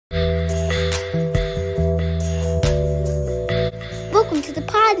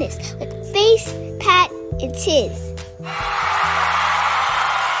Podnas with Face, Pat, and Tiz.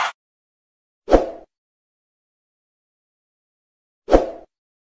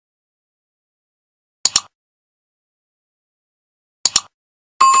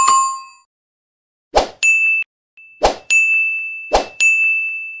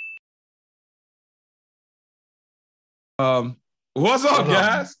 What's up,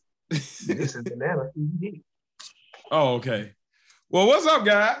 guys? This is Banana. Oh, okay. Well, what's up,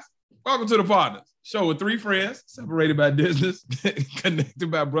 guys? Welcome to the Podnas show with three friends separated by distance,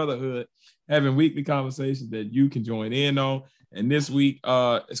 connected by brotherhood, having weekly conversations that you can join in on. And this week,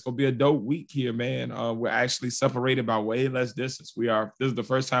 it's gonna be a dope week here, man. We're actually separated by way less distance. This is the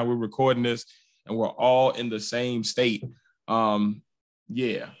first time we're recording this, and we're all in the same state.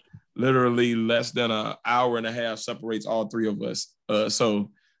 Yeah. Literally less than an hour and a half separates all three of us.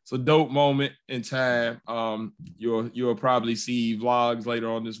 So it's a dope moment in time. You'll probably see vlogs later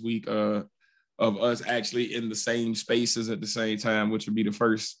on this week of us actually in the same spaces at the same time, which would be the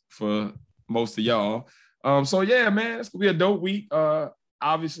first for most of y'all. So yeah, man, it's gonna be a dope week.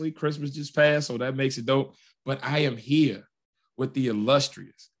 Obviously, Christmas just passed, so that makes it dope. But I am here with the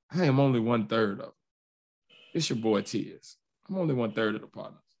illustrious. I am only 1/3 of it. It's your boy Tiz. I'm only 1/3 of the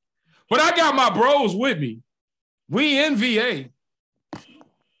Podnas. But I got my bros with me. We in VA.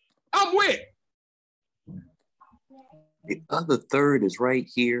 I'm with. The other third is right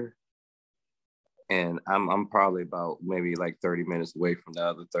here. And I'm probably about maybe like 30 minutes away from the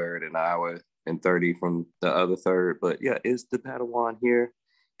other third, an hour and 30 from the other third. But yeah, it's the Padawan here.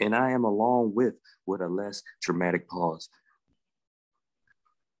 And I am along with a less dramatic pause.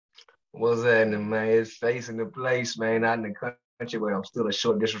 What's happening, man? It's facing the place, man. Out in the country where I'm still a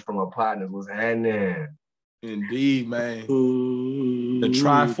short distance from my partners. What's happening? Indeed, man. The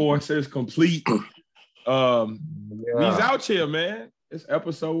Triforce is complete. We's out here, man. It's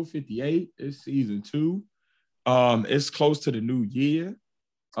episode 58. It's season 2. It's close to the new year.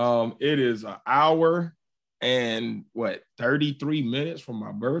 It is an hour and 33 minutes from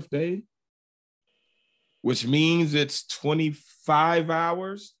my birthday, which means it's 25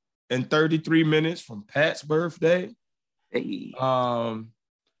 hours and 33 minutes from Pat's birthday. Hey.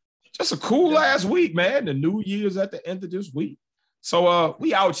 Just a cool last week, man. The new year's at the end of this week. So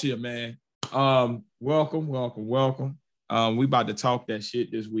we out here, man. Welcome. We about to talk that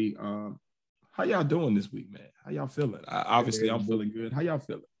shit this week. How y'all doing this week, man? How y'all feeling? Obviously, I'm feeling good. How y'all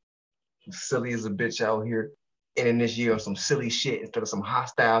feeling? Silly as a bitch out here ending this year on some silly shit instead of some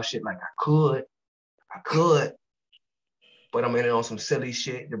hostile shit like I could. But I'm in it on some silly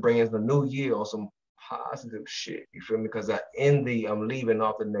shit to bring in the new year on some positive shit. You feel me? Because I'm leaving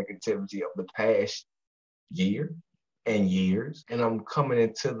off the negativity of the past year and years, and I'm coming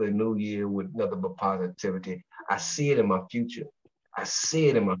into the new year with nothing but positivity. I see it in my future.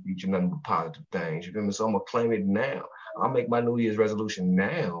 Nothing but positive things. You feel me? So I'm gonna claim it now. I'll make my New Year's resolution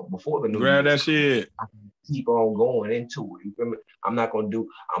now before the new Grab year. That shit. I can keep on going into it. You feel me? I'm gonna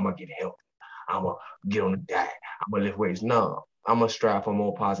get healthy. I'm gonna get on the diet. I'm gonna lift weights. No, I'm gonna strive for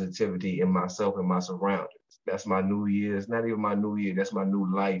more positivity in myself and my surroundings. That's my New Year's. Not even my New Year. That's my new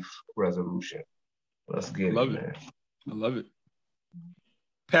life resolution. Let's get it, man. I love it.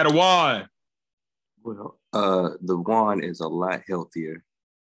 Padawan. Well, the one is a lot healthier,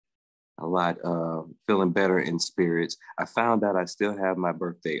 a lot feeling better in spirits. I found out I still have my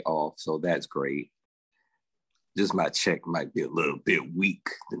birthday off, so that's great. Just my check might be a little bit weak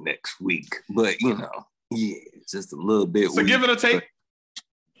the next week, but yeah, it's just a little bit weak. So give it a take.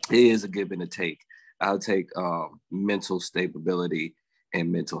 It is a give and a take. I'll take mental stability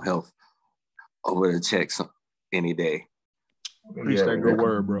and mental health over the checks any day. Appreciate that good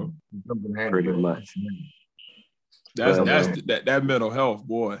word, bro. Pretty much. That mental health,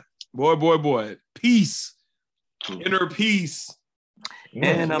 boy. Peace, inner peace.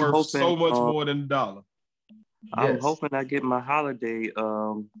 And I'm hoping so much more than $1. I'm hoping I get my holiday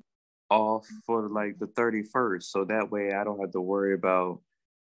off for like the 31st, so that way I don't have to worry about.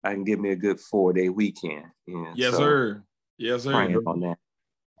 I can give me a good 4-day weekend. Yes, sir. Praying on that.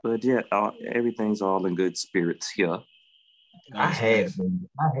 But yeah, everything's all in good spirits here. I had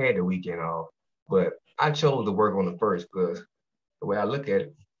the weekend off, but I chose to work on the first because the way I look at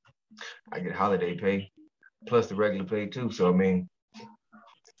it, I get holiday pay plus the regular pay too. So I mean,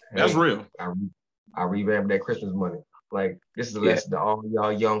 that's real. I revamped that Christmas money. Like, this is a lesson to all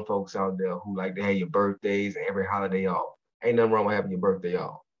y'all young folks out there who like to have your birthdays and every holiday off. Ain't nothing wrong with having your birthday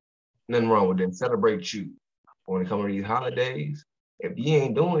off. Nothing wrong with that. Celebrate you. When it comes to these holidays, if you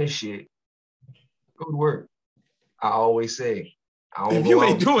ain't doing shit, go to work. I always say, If you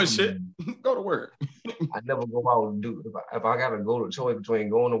ain't doing shit, go to work. I never go out and do. If I gotta go to choice between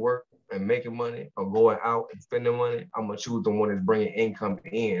going to work and making money or going out and spending money, I'm gonna choose the one that's bringing income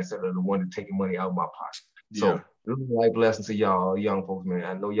in instead of the one that's taking money out of my pocket. So this is like blessing to y'all young folks, man.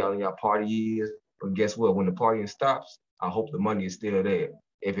 I know y'all in y'all party years, but guess what? When the partying stops, I hope the money is still there.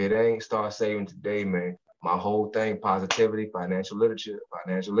 If it ain't, start saving today, man. My whole thing, positivity, financial literature,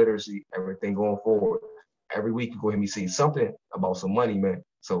 financial literacy, everything going forward. Every week you go hear me say something about some money, man.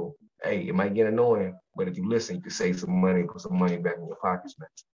 So, hey, it might get annoying, but if you listen, you can save some money, put some money back in your pockets, man.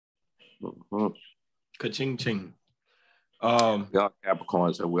 Mm-hmm. Ka-ching ching. We all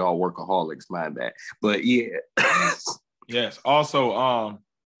Capricorns and we all workaholics, mind that. But yeah. Yes. Also,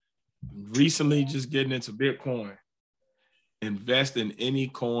 recently just getting into Bitcoin. Invest in any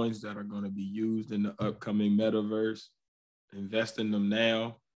coins that are going to be used in the upcoming metaverse. Invest in them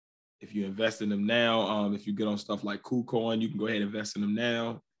now. If you invest in them now, if you get on stuff like KuCoin, you can go ahead and invest in them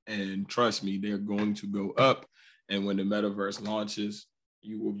now. And trust me, they're going to go up. And when the metaverse launches,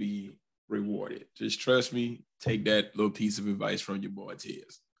 you will be rewarded. Just trust me. Take that little piece of advice from your boy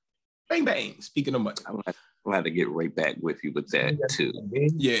Tiz. Bang, bang. Speaking of money. I'm going to have to get right back with you with that, too.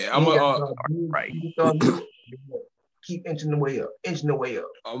 Yeah, I'm right. Keep inching the way up.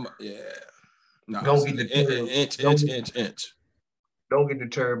 Yeah. No, don't get deterred. Inch. Don't get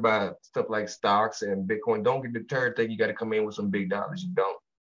deterred by stuff like stocks and Bitcoin. Don't get deterred that you got to come in with some big dollars. You don't.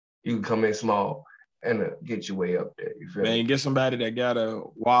 You can come in small and get your way up there. You feel me? Get somebody that got a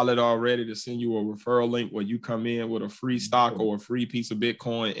wallet already to send you a referral link where you come in with a free stock or a free piece of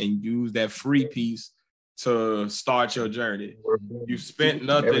Bitcoin and use that free piece to start your journey. You spent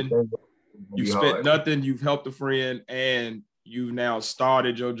nothing. You spent nothing. You've helped a friend, and you've now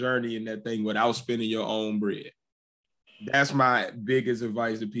started your journey in that thing without spending your own bread. That's my biggest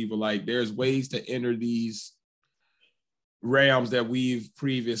advice to people. Like, there's ways to enter these realms that we've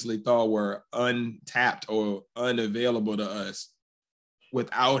previously thought were untapped or unavailable to us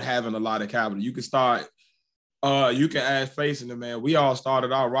without having a lot of capital. You can start, you can add face in the man. We all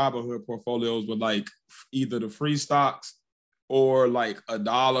started our Robinhood portfolios with like either the free stocks or like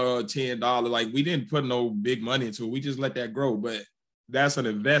 $1 or $10. Like, we didn't put no big money into it. We just let that grow. But that's an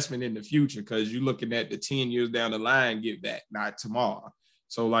investment in the future because you're looking at the 10 years down the line, get back, not tomorrow.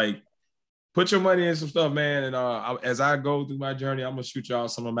 So like, put your money in some stuff, man. And as I go through my journey, I'm going to shoot y'all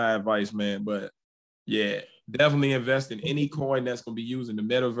some of my advice, man. But yeah, definitely invest in any coin that's going to be used in the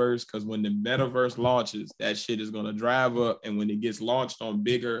metaverse because when the metaverse launches, that shit is going to drive up. And when it gets launched on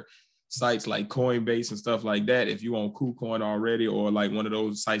bigger sites like Coinbase and stuff like that, if you own KuCoin already or like one of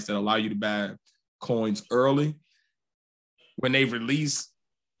those sites that allow you to buy coins early, when they release,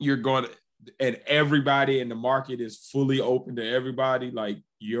 you're going to, and everybody in the market is fully open to everybody, like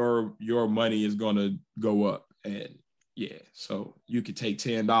your money is going to go up. And yeah, so you could take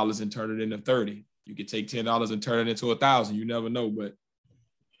 $10 and turn it into 30. You could take $10 and turn it into 1,000. You never know. But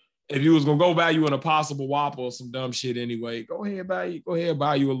if you was going to go buy you an Impossible Whopper or some dumb shit anyway, go ahead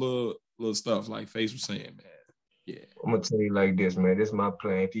buy you a little stuff like Face was saying, man. Yeah. I'm going to tell you like this, man. This is my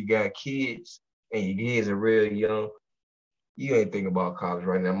plan. If you got kids and your kids are real young, you ain't thinking about college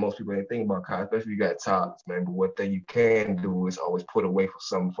right now. Most people ain't thinking about college, especially if you got toddlers, man. But what thing you can do is always put away for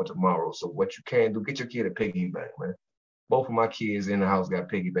something for tomorrow. So what you can do, get your kid a piggy bank, man. Both of my kids in the house got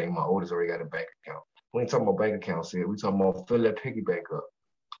piggy bank. My oldest already got a bank account. We ain't talking about bank accounts here. We talking about fill that piggy bank up.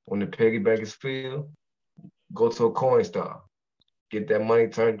 When the piggy bank is filled, go to a coin store. Get that money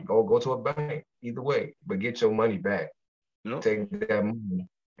turned, or go to a bank. Either way, but get your money back. Yep. Take that money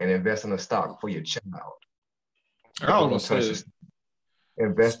and invest in a stock for your child.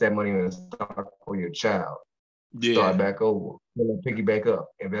 Invest that money in a stock for your child. Yeah. Start back over. Pick it back up.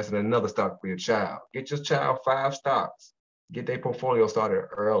 Invest in another stock for your child. Get your child 5 stocks. Get their portfolio started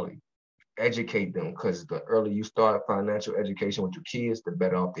early. Educate them because the earlier you start financial education with your kids, the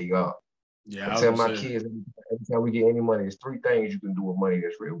better off they are. Yeah, I tell my kids every time we get any money, there's 3 things you can do with money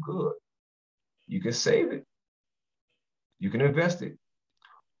that's real good. You can save it. You can invest it.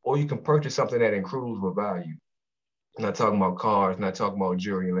 Or you can purchase something that improves with value. I'm not talking about cars, not talking about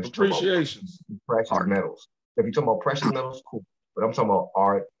jewelry. Unless appreciation. Precious metals. If you're talking about precious metals, cool. But I'm talking about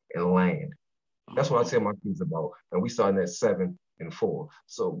art and land. That's what I tell my kids about. And we starting at 7 and 4.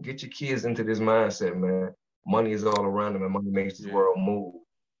 So get your kids into this mindset, man. Money is all around them and money makes this world move.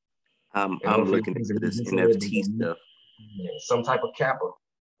 I'm looking into this NFT stuff. Some type of capital.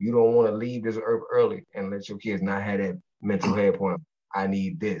 You don't want to leave this earth early and let your kids not have that mental head point. I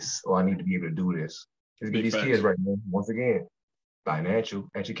need this or I need to be able to do this. Let's get these kids right, man. Once again, financial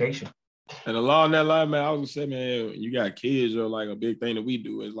education. And along that line, man, I was gonna say, man, you got kids, or like a big thing that we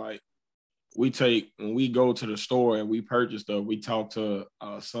do is like when we go to the store and we purchase stuff, we talk to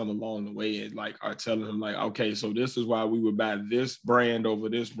our son along the way and like are telling him like, okay, so this is why we would buy this brand over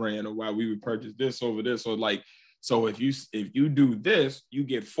this brand, or why we would purchase this over this. Or like, so if you do this, you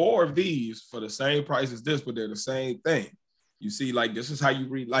get 4 of these for the same price as this, but they're the same thing. You see, like, this is how you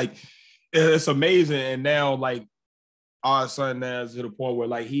read. Like, it's amazing. And now, like, our son now is to the point where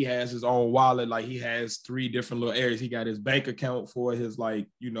like he has his own wallet. Like, he has 3 different little areas. He got his bank account for his, like,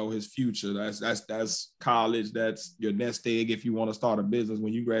 you know, his future. That's college. That's your nest egg if you want to start a business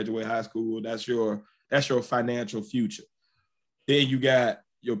when you graduate high school. That's your financial future. Then you got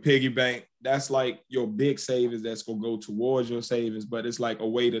your piggy bank. That's like your big savings that's gonna go towards your savings, but it's like a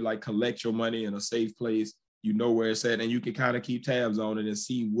way to like collect your money in a safe place. You know where it's at, and you can kind of keep tabs on it and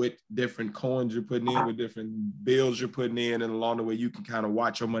see what different coins you're putting in, what different bills you're putting in, and along the way you can kind of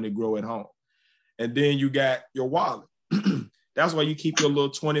watch your money grow at home. And then you got your wallet. That's why you keep your little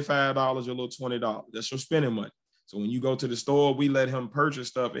 $25, your little $20. That's your spending money. So when you go to the store, we let him purchase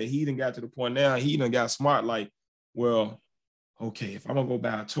stuff, and he done got to the point now, he done got smart, like, well, okay, if I'm gonna go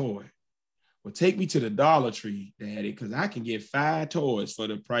buy a toy, well, take me to the Dollar Tree, Daddy, because I can get 5 toys for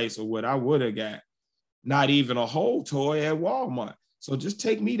the price of what I would have got. Not even a whole toy at Walmart. So just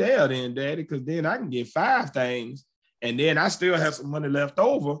take me there then, Daddy, because then I can get 5 things, and then I still have some money left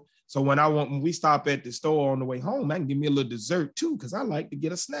over. So when we stop at the store on the way home, I can give me a little dessert too, because I like to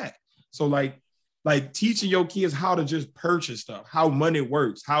get a snack. So like teaching your kids how to just purchase stuff, how money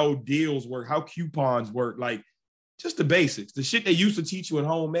works, how deals work, how coupons work, like just the basics, the shit they used to teach you at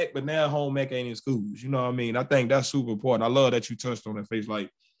home ec, but now home ec ain't in schools. You know what I mean? I think that's super important. I love that you touched on that face, like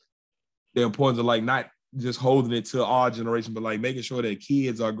the importance of like not just holding it to our generation, but like making sure that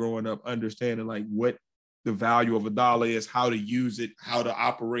kids are growing up understanding like what the value of a dollar is, how to use it, how to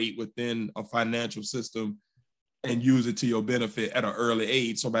operate within a financial system and use it to your benefit at an early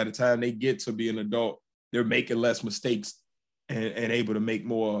age. So by the time they get to be an adult, they're making less mistakes and able to make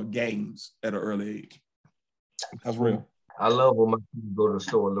more gains at an early age. That's real. I love when my kids go to the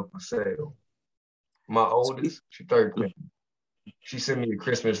store and look for sale. My oldest, she's 13. She sent me a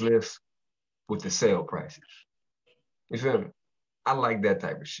Christmas list with the sale prices. You feel me? I like that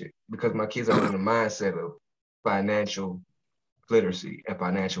type of shit because my kids are in the mindset of financial literacy and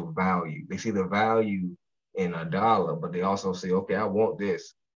financial value. They see the value in a dollar, but they also say, okay, I want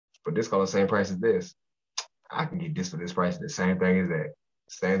this, but this costs the same price as this. I can get this for this price, the same thing as that.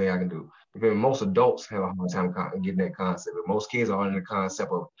 Same thing I can do. Because most adults have a hard time getting that concept, but most kids are in the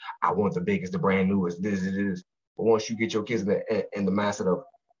concept of, I want the biggest, the brand newest, this. But once you get your kids in the mindset of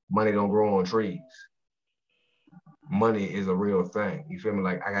money don't grow on trees, money is a real thing. You feel me?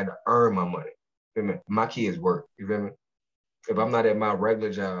 Like, I got to earn my money. You feel me? My kids work. You feel me? If I'm not at my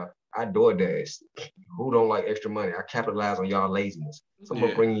regular job, I DoorDash. Who don't like extra money? I capitalize on y'all laziness.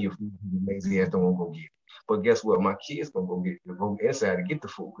 Someone bringing you food, you lazy ass don't want to go get. But guess what? My kids gonna go inside to get the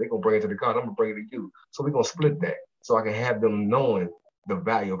food. They gonna bring it to the car. I'm gonna bring it to you. So we're gonna split that. So I can have them knowing the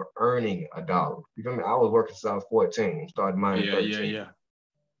value of earning a dollar. You feel me? I was working since I was 14. Started mine at 13. Yeah.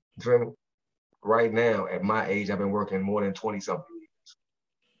 You feel me? Right now, at my age, I've been working more than 20-something years.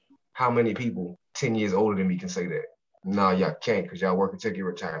 How many people 10 years older than me can say that? No, y'all can't because y'all working to get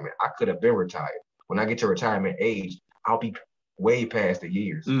retirement. I could have been retired. When I get to retirement age, I'll be way past the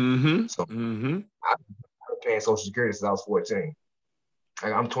years. Mm-hmm. So I've been paying Social Security since I was 14.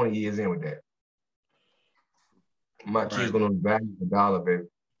 I'm 20 years in with that. My kids gonna value the dollar, baby.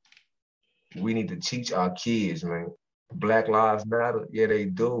 We need to teach our kids, man. Black lives matter. Yeah, they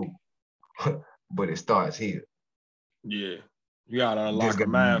do. But it starts here. Yeah. You gotta unlock a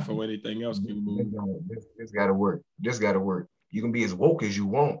mind for anything else can move. This gotta work. This gotta work. You can be as woke as you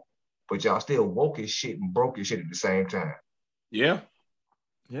want, but y'all still woke as shit and broke as shit at the same time. Yeah.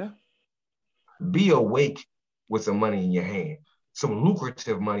 Be awake with some money in your hand, some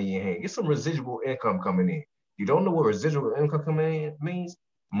lucrative money in your hand. Get some residual income coming in. You don't know what residual income coming in means?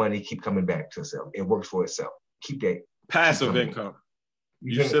 Money keep coming back to itself. It works for itself. Keep that. Passive income.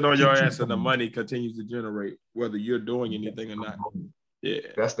 You sit on your ass and the money continues to generate, whether you're doing anything or not. Yeah.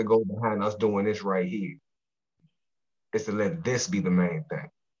 That's the goal behind us doing this right here. Is to let this be the main thing.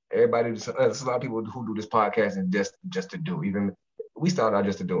 Everybody, there's a lot of people who do this podcast and just to do. Even we started out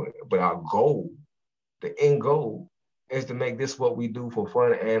just to do it, but our goal, the end goal, is to make this what we do for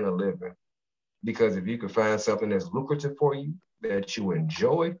fun and a living. Because if you can find something that's lucrative for you, that you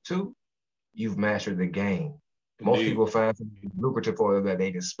enjoy too, you've mastered the game. Most people find something lucrative for them that they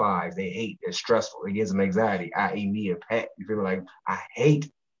despise, they hate, it's stressful, it gives them anxiety, i.e. me and Pat. You feel me? Like, I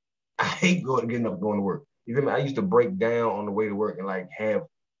hate getting up going to work. You feel me? I used to break down on the way to work and like have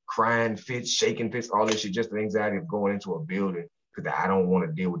crying fits, shaking fits, all this shit, just the anxiety of going into a building because I don't want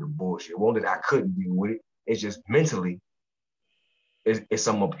to deal with the bullshit. It wasn't that I couldn't deal with it. It's just mentally, it's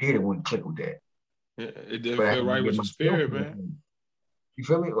something up here that wouldn't click with that. It didn't feel right with your spirit, man. You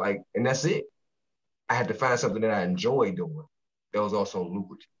feel me? Like, and that's it. I had to find something that I enjoy doing that was also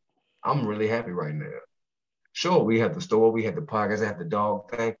lucrative. I'm really happy right now. Sure, we have the store, we have the podcast, I have the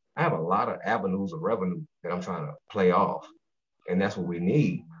dog thing. I have a lot of avenues of revenue that I'm trying to play off. And that's what we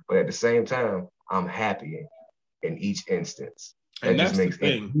need. But at the same time, I'm happy in each instance. And that's the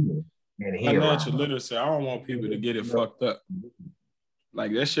thing. Financial literacy. literacy, I don't want people to get it fucked up.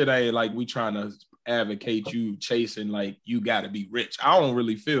 Like, that shit ain't like we trying to advocate you chasing like you got to be rich. I don't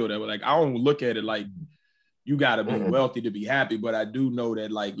really feel that. Like, I don't look at it like you got to be wealthy to be happy. But I do know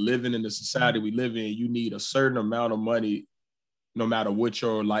that, like, living in the society we live in, you need a certain amount of money no matter what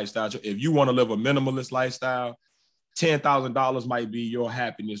your lifestyle. If you want to live a minimalist lifestyle, $10,000 might be your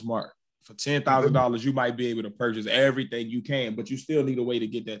happiness mark. For $10,000, you might be able to purchase everything you can, but you still need a way to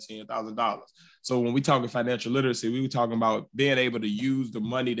get that $10,000. So when we talking financial literacy, we were talking about being able to use the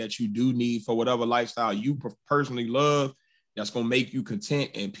money that you do need for whatever lifestyle you personally love, that's going to make you content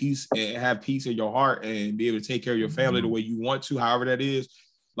and peace and have peace in your heart and be able to take care of your family the way you want to, however that is.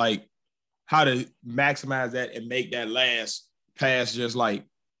 Like, how to maximize that and make that last past just like,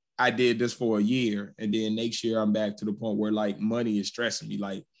 I did this for a year and then next year I'm back to the point where like money is stressing me.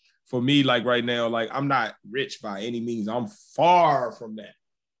 Like, for me, like right now, like I'm not rich by any means. I'm far from that.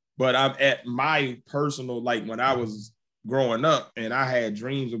 But I'm at my personal, like when I was growing up and I had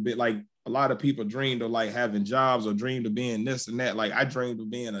dreams a bit, like a lot of people dreamed of like having jobs or dreamed of being this and that. Like I dreamed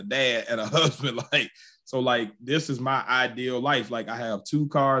of being a dad and a husband. Like, so like this is my ideal life. Like I have 2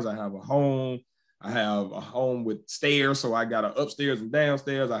 cars, I have a home. I have a home with stairs. So I got an upstairs and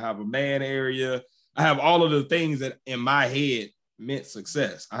downstairs. I have a man area. I have all of the things that in my head meant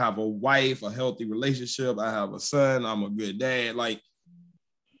success. I have a wife, a healthy relationship. I have a son. I'm a good dad. Like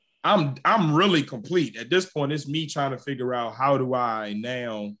I'm really complete. At this point, it's me trying to figure out how do I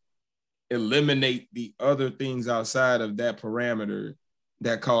now eliminate the other things outside of that parameter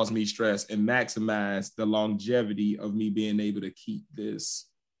that cause me stress and maximize the longevity of me being able to keep this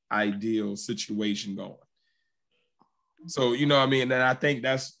ideal situation going. So, you know what I mean? And I think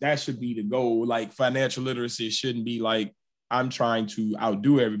that should be the goal. Like financial literacy shouldn't be like, I'm trying to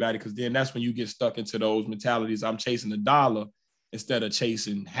outdo everybody, because then that's when you get stuck into those mentalities. I'm chasing the dollar instead of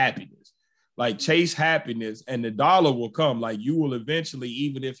chasing happiness. Like chase happiness and the dollar will come. Like you will eventually,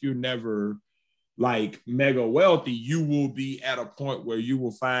 even if you're never like mega wealthy, you will be at a point where you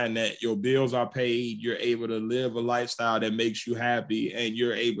will find that your bills are paid. You're able to live a lifestyle that makes you happy and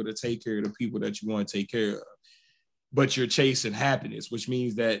you're able to take care of the people that you want to take care of. But you're chasing happiness, which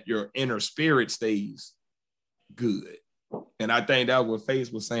means that your inner spirit stays good. And I think that what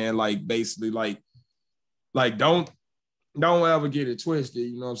Face was saying, like basically like don't ever get it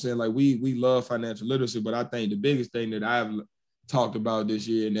twisted. You know what I'm saying? Like we love financial literacy, but I think the biggest thing that I've talked about this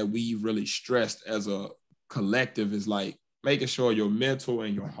year and that we've really stressed as a collective is like making sure your mental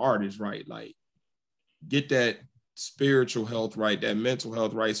and your heart is right. Like get that spiritual health right, that mental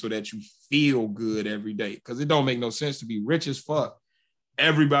health right, so that you feel good every day. Because it don't make no sense to be rich as fuck.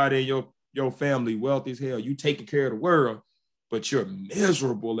 Everybody in your family wealthy as hell. You taking care of the world, but you're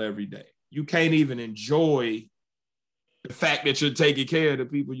miserable every day. You can't even enjoy the fact that you're taking care of the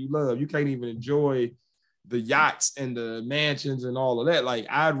people you love. You can't even enjoy the yachts and the mansions and all of that. Like,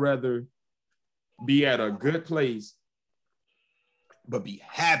 I'd rather be at a good place, but be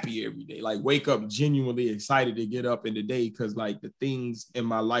happy every day. Like, wake up genuinely excited to get up in the day because, like, the things in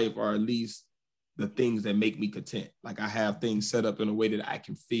my life are at least the things that make me content. Like, I have things set up in a way that I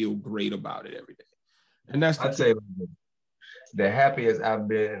can feel great about it every day. And that's I'd say the happiest I've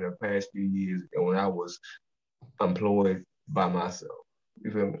been in the past few years when I was employed by myself.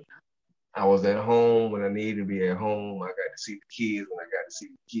 You feel me? I was at home when I needed to be at home. I got to see the kids when I got to see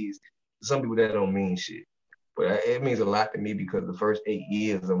the kids. Some people that don't mean shit, but it means a lot to me because the first 8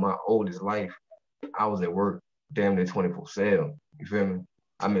 years of my oldest life, I was at work damn near 24/7. You feel me?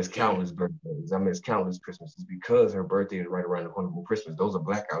 I miss countless birthdays. I miss countless Christmases because her birthday is right around the corner from Christmas. Those are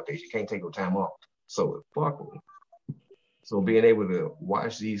blackout days. You can't take no time off. So fuck me. So being able to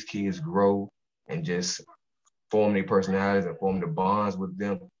watch these kids grow and just form their personalities and form the bonds with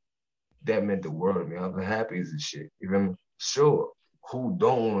them, that meant the world to me. I was happy as shit. You feel me? Sure, who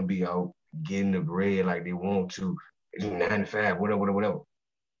don't want to be out getting the bread like they want to, 9 to 5, whatever.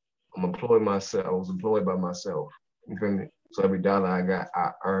 I'm employed myself. I was employed by myself. You feel me? So every dollar I got,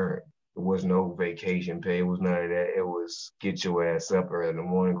 I earned. There was no vacation pay. It was none of that. It was get your ass up early in the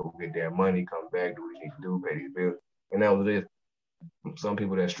morning, go get that money, come back, do what you need to do, pay these bills. And that was it. Some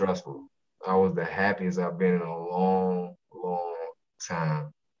people that's stressful. I was the happiest I've been in a long, long,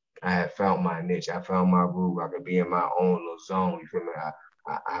 time. I had found my niche. I found my groove. I could be in my own little zone. You feel me?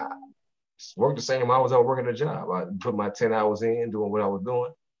 I worked the same hours I was working a job. I put my 10 hours in, doing what I was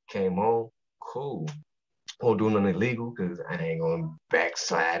doing, came home, cool. Won't do nothing illegal because I ain't gonna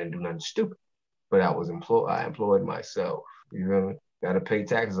backslide and do nothing stupid. But I employed myself. You feel me? Gotta pay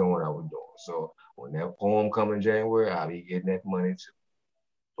taxes on what I was doing. So when that poem come in January, I'll be getting that money too.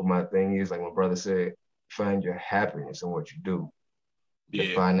 But my thing is, like my brother said, find your happiness in what you do.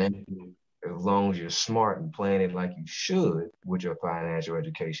 The financial, as long as you're smart and plan it like you should with your financial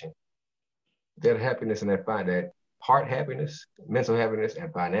education, that happiness and that heart happiness, mental happiness,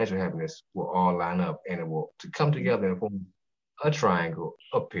 and financial happiness will all line up and it will to come together and form a triangle,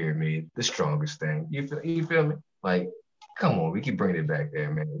 a pyramid, the strongest thing. You feel me? Like, come on, we keep bringing it back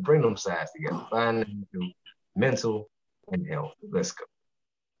there, man. Bring them sides together. Financial, mental, and health. Let's go.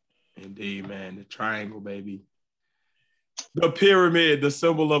 Indeed, man. The triangle, baby. The pyramid, the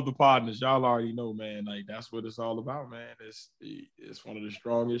symbol of the Podnas. Y'all already know, man. Like, that's what it's all about, man. It's one of the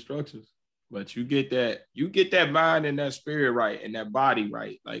strongest structures. But you get that mind and that spirit right and that body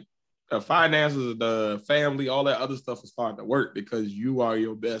right. Like the finances, the family, all that other stuff is starting to work because you are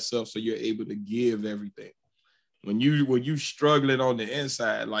your best self. So you're able to give everything. When you struggling on the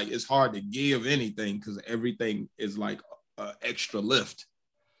inside, like it's hard to give anything because everything is like an extra lift.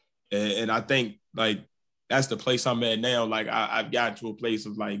 And I think like that's the place I'm at now. Like I've gotten to a place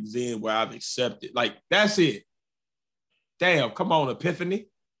of like Zen where I've accepted. Like that's it. Damn, come on, epiphany.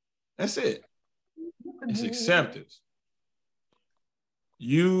 That's it. It's acceptance.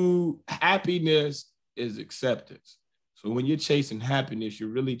 Happiness is acceptance. So when you're chasing happiness, you're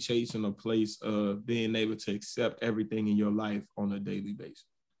really chasing a place of being able to accept everything in your life on a daily basis.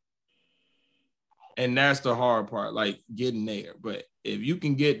 And that's the hard part, like getting there. But if you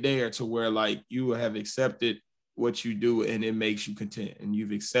can get there to where like you have accepted what you do and it makes you content, and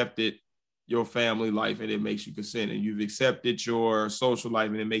you've accepted your family life and it makes you content, and you've accepted your social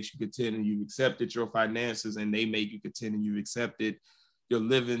life and it makes you content, and you've accepted your finances and they make you content, and you've accepted your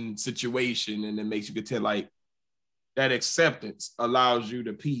living situation and it makes you content, like that acceptance allows you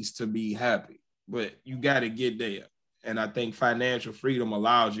the peace to be happy. But you got to get there. And I think financial freedom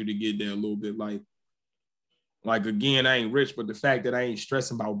allows you to get there a little bit. Like again, I ain't rich, but the fact that I ain't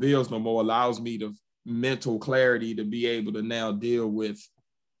stressing about bills no more allows me the mental clarity to be able to now deal with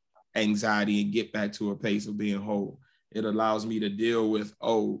anxiety and get back to a pace of being whole. It allows me to deal with,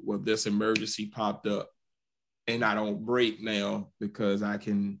 this emergency popped up and I don't break now because I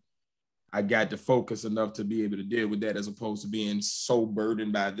got the focus enough to be able to deal with that, as opposed to being so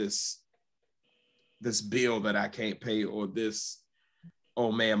burdened by this bill that I can't pay, or this,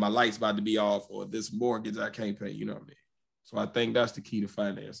 oh man, my light's about to be off, or this mortgage I can't pay, you know what I mean? So I think that's the key to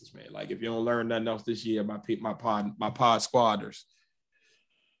finances, man. Like if you don't learn nothing else this year, my pod squatters,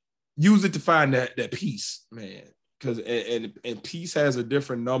 use it to find that peace, man. Because and peace has a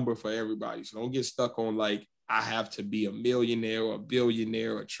different number for everybody. So don't get stuck on like, I have to be a millionaire or a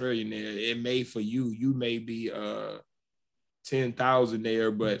billionaire or a trillionaire. It may for you, you may be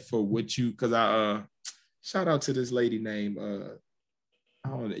 10,000-aire, but for what you, because I shout out to this lady named I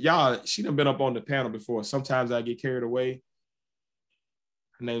don't know, y'all, she done been up on the panel before. Sometimes I get carried away.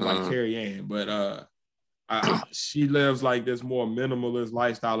 Her name's like Carrie Ann, but she lives like this more minimalist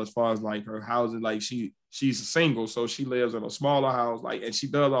lifestyle as far as like her housing. Like she's single, so she lives in a smaller house, like, and she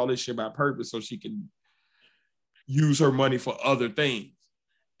does all this shit by purpose so she can use her money for other things.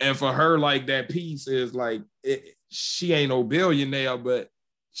 And for her, like that piece is like she ain't no billionaire, but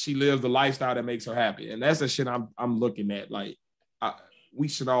she lives the lifestyle that makes her happy. And that's the shit I'm looking at. Like we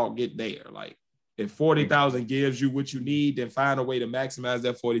should all get there. Like if 40,000 gives you what you need, then find a way to maximize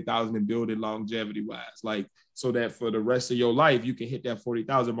that 40,000 and build it longevity wise. Like so that for the rest of your life, you can hit that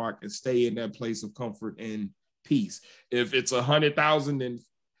 40,000 mark and stay in that place of comfort and peace. If it's 100,000, then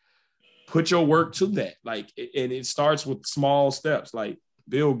put your work to that. Like, and it starts with small steps. Like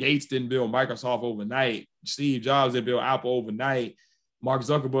Bill Gates didn't build Microsoft overnight. Steve Jobs didn't build Apple overnight. Mark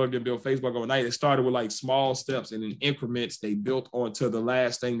Zuckerberg didn't build Facebook overnight. It started with like small steps, and in increments, they built onto the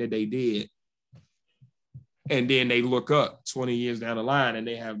last thing that they did. And then they look up 20 years down the line and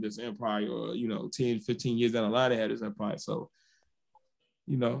they have this empire, or, 10, 15 years down the line, they had this empire. So,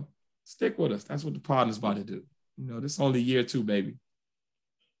 stick with us. That's what the Podnas about to do. This is only year 2, baby.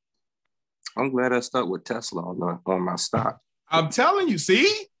 I'm glad I stuck with Tesla on my stock. I'm telling you, see?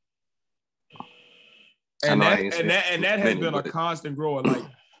 And that has been a constant grower. Like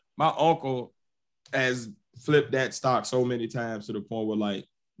my uncle has flipped that stock so many times to the point where like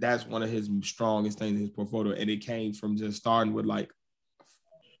that's one of his strongest things in his portfolio. And it came from just starting with like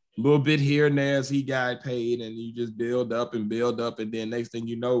a little bit here and there as he got paid, and you just build up, and then next thing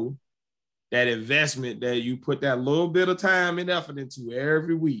you know, that investment that you put that little bit of time and effort into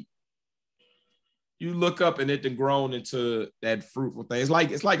every week, you look up and it done grown into that fruitful thing.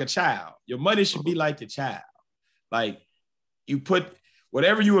 It's like a child. Your money should be like your child. Like you put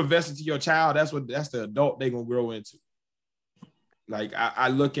whatever you invest into your child, that's the adult they're gonna grow into. Like I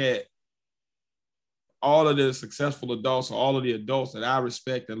look at all of the successful adults, or all of the adults that I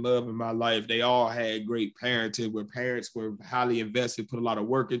respect and love in my life, they all had great parenting where parents were highly invested, put a lot of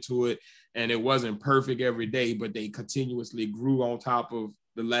work into it, and it wasn't perfect every day, but they continuously grew on top of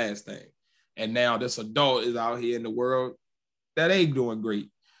the last thing. And now this adult is out here in the world that ain't doing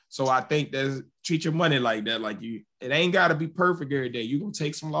great. So I think that treat your money like that. Like it ain't got to be perfect every day. You're going to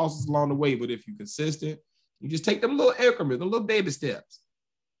take some losses along the way, but if you're consistent, you just take them little increments, the little baby steps.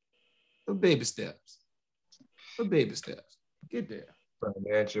 Little baby steps. Get there.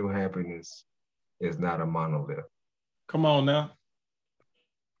 Financial happiness is not a monolith. Come on now.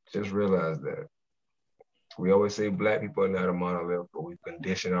 Just realize that. We always say Black people are not a monolith, but we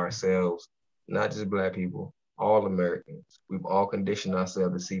condition ourselves, not just Black people, all Americans. We've all conditioned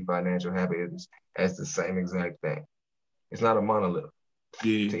ourselves to see financial happiness as the same exact thing. It's not a monolith.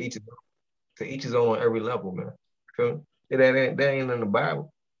 Yeah. To each his own on every level, man. That ain't in the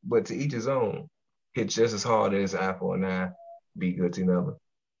Bible, but to each his own. Hit just as hard as eye for an eye, be good to another.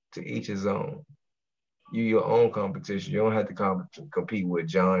 To each his own. You your own competition. You don't have to compete with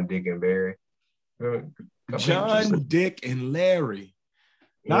John, Dick, and Barry. John, Dick, and Larry.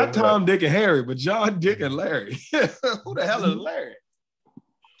 Not Tom, Dick, and Harry, but John, Dick, and Larry. Who the hell is Larry?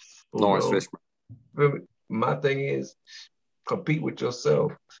 Lawrence Fishburne. My thing is, compete with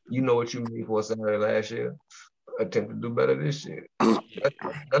yourself. You know what you made for a salary last year. Attempt to do better this year.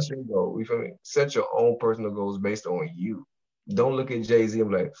 That's your goal. You feel me? Set your own personal goals based on you. Don't look at Jay-Z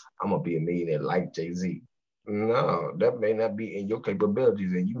and be like, I'm gonna be a millionaire like Jay-Z. No, that may not be in your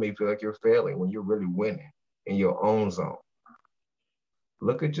capabilities, and you may feel like you're failing when you're really winning in your own zone.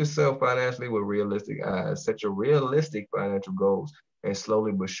 Look at yourself financially with realistic eyes. Set your realistic financial goals, and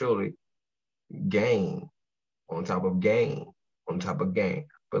slowly but surely gain on top of gain on top of gain.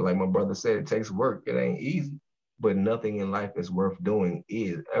 But like my brother said, it takes work. It ain't easy. But nothing in life is worth doing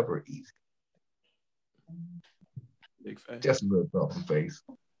is ever easy. Big fact. Just a little thoughtful face.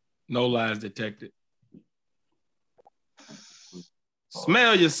 No lies detected.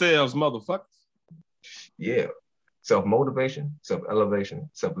 Smell yourselves, motherfuckers. Yeah. Self-motivation, self-elevation,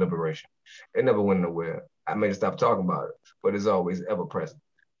 self-liberation. It never went nowhere. I may stop talking about it, but it's always ever present.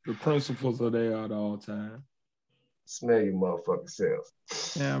 The principles are there at all times. Smell your motherfucking selves.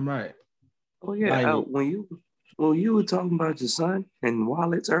 Yeah, I'm right. Oh yeah, when you were talking about your son and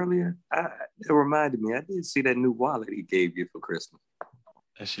wallets earlier, it reminded me. I did see that new wallet he gave you for Christmas.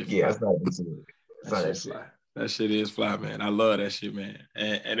 That shit. Yeah, it's not that shit. Fly. That shit is fly, man. I love that shit, man.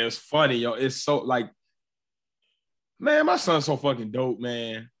 And it's funny, yo. It's so like, man, my son's so fucking dope,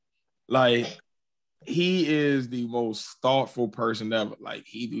 man. Like, he is the most thoughtful person ever. Like,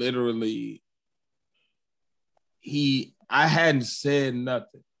 he literally, I hadn't said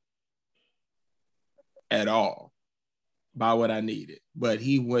nothing at all about what I needed, but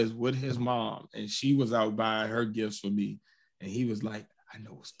he was with his mom and she was out buying her gifts for me. And he was like, I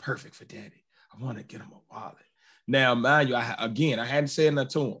know it's perfect for daddy. I want to get him a wallet. Now, mind you, I hadn't said nothing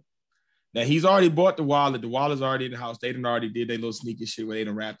to him. Now, he's already bought the wallet. The wallet's already in the house. They done already did their little sneaky shit where they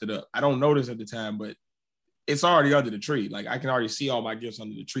done wrapped it up. I don't notice at the time, but it's already under the tree. Like, I can already see all my gifts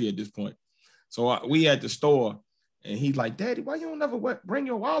under the tree at this point. So we at the store, and he's like, Daddy, why you don't never bring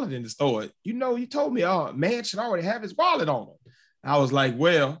your wallet in the store? You know, you told me, man should already have his wallet on him. I was like,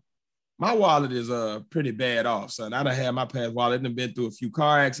 well, my wallet is pretty bad off, son. I done had my past wallet. I've been through a few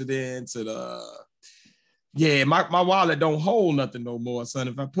car accidents. And my wallet don't hold nothing no more, son.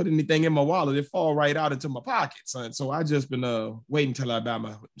 If I put anything in my wallet, it fall right out into my pocket, son. So I just been waiting till I buy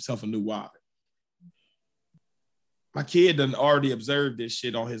myself a new wallet. My kid done already observed this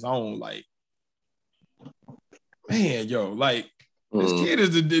shit on his own. Like, man, yo, like, this kid is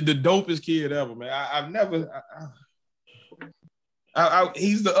the dopest kid ever, man. I've never...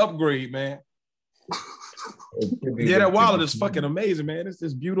 he's the upgrade, man. Yeah, that wallet is fucking amazing, man. It's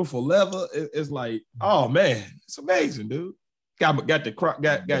this beautiful leather. It's like, oh man, it's amazing, dude. Got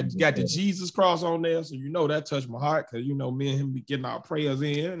the Jesus cross on there, so you know that touched my heart because you know me and him be getting our prayers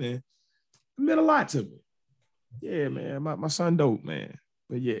in, and it meant a lot to me. Yeah, man, my son dope, man.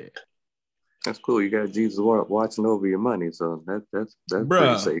 But yeah, that's cool. You got Jesus watching over your money, so that's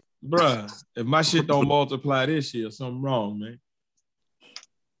pretty safe. Bruh, if my shit don't multiply this year, something wrong, man.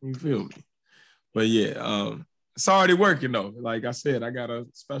 You feel me? But yeah, it's already working though. Like I said, I got a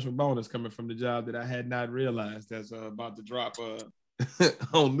special bonus coming from the job that I had not realized that's about to drop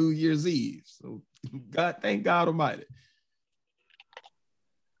on New Year's Eve. So God, thank God Almighty.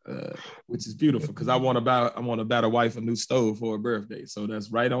 Which is beautiful because I want to buy a wife a new stove for her birthday. So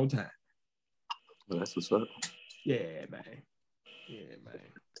that's right on time. Well, that's what's up. Yeah, man.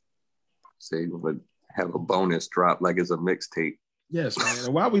 Say you would have a bonus drop like it's a mixtape. Yes, man.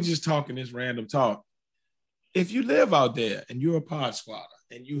 And while we just talking this random talk, if you live out there and you're a pod squatter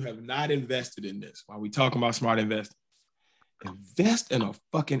and you have not invested in this, while we talking about smart investing, invest in a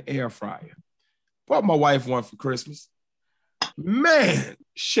fucking air fryer. Bought my wife one for Christmas. Man,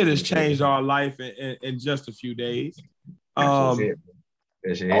 shit has changed our life in just a few days. Oh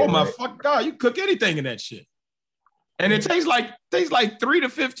my fucking God, you cook anything in that shit. And it takes like 3 to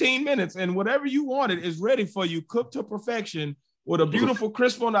 15 minutes, and whatever you wanted is ready for you, cooked to perfection with a beautiful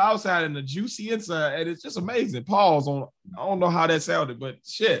crisp on the outside and a juicy inside. And it's just amazing. Pause on, I don't know how that sounded, but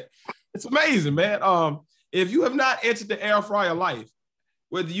shit, it's amazing, man. If you have not entered the air fryer life,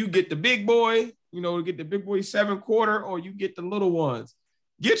 whether you get the big boy, get the big boy 7/4, or you get the little ones,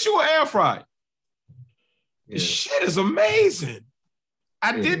 get you an air fryer. Yeah. This shit is amazing.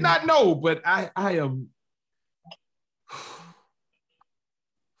 I did not know, but I am.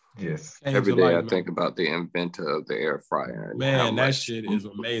 Yes. Every day I think about the inventor of the air fryer. Man, that shit is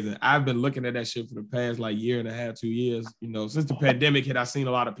amazing. I've been looking at that shit for the past year and a half, 2 years. Since the pandemic hit, I've seen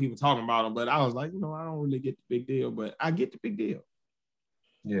a lot of people talking about them, but I was like, I don't really get the big deal, but I get the big deal.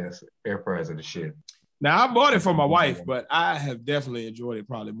 Yes, air fryers are the shit. Now, I bought it for my wife, but I have definitely enjoyed it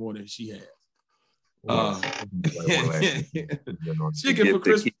probably more than she has. Chicken for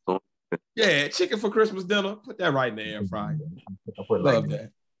Christmas. Yeah, chicken for Christmas dinner. Put that right in the air fryer. Love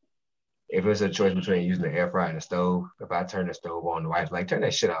that. If it's a choice between using the air fryer and the stove, if I turn the stove on, the wife's like, turn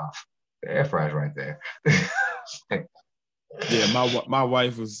that shit off. The air fryer's right there. Yeah, my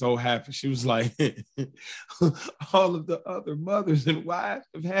wife was so happy. She was like, all of the other mothers and wives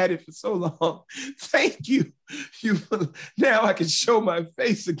have had it for so long. Thank you. Now I can show my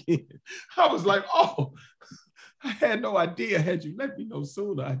face again. I was like, oh, I had no idea. Had you let me know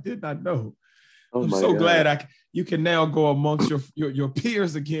sooner, I did not know. I'm so glad you can now go amongst your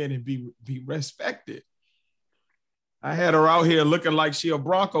peers again and be respected. I had her out here looking like she a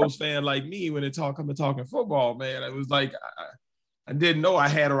Broncos fan like me when I'm talking football, man. It was like I didn't know I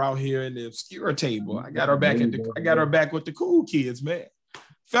had her out here in the obscure table. I got her back with the cool kids, man.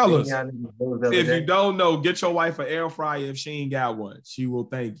 Fellas, if you don't know, get your wife an air fryer if she ain't got one. She will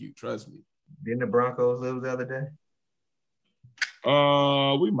thank you. Trust me. Didn't the Broncos lose the other day?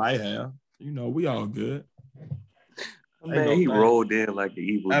 We might have. We all good. Man, he rolled in like an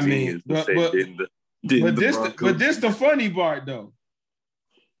evil genius. But this the funny part though.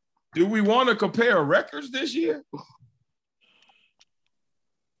 Do we want to compare records this year?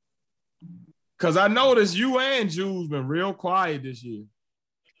 Because I noticed you and Jules been real quiet this year.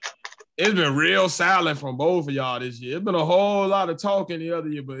 It's been real silent from both of y'all this year. It's been a whole lot of talking the other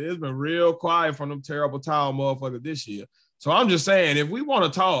year, but it's been real quiet from them terrible towel motherfuckers this year. So I'm just saying, if we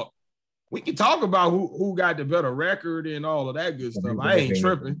want to talk, we can talk about who got the better record and all of that good stuff. I ain't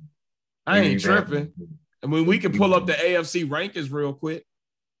tripping. I mean, we can pull up the AFC rankings real quick.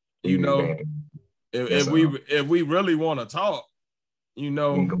 If we really want to talk,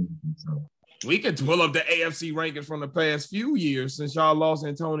 we can pull up the AFC rankings from the past few years since y'all lost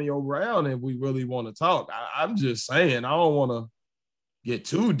Antonio Brown, and we really want to talk. I'm just saying, I don't want to get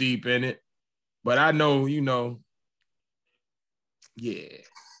too deep in it, but I know,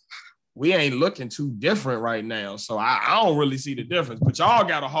 we ain't looking too different right now, so I don't really see the difference. But y'all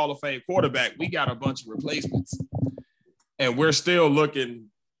got a Hall of Fame quarterback. We got a bunch of replacements, and we're still looking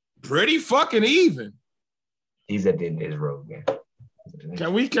pretty fucking even. He's at the end of his road, man.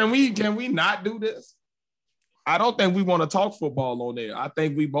 Can we not do this? I don't think we want to talk football on there. I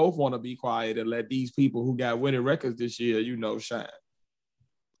think we both want to be quiet and let these people who got winning records this year, shine.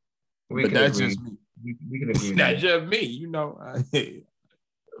 But that's just me. We can agree. That's just me,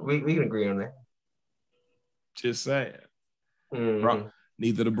 We can agree on that. Just saying. Mm-hmm.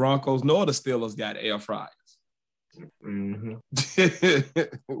 Neither the Broncos nor the Steelers got air fryers. Mm-hmm.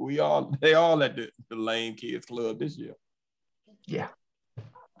 They all at the Lame Kids Club this year. Yeah.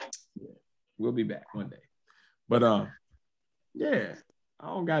 We'll be back one day. But I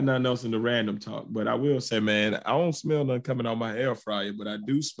don't got nothing else in the random talk. But I will say, man, I don't smell nothing coming out my air fryer, but I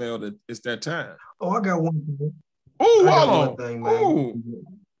do smell that it's that time. Oh, I got one thing. Oh, hold on. Oh,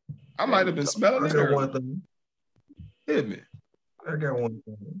 I might have been smelling it. I got one thing. Hit me. I got one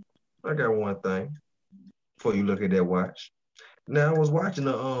thing. Before you look at that watch. Now I was watching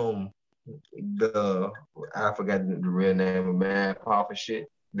the the I forgot the real name of man pop and shit.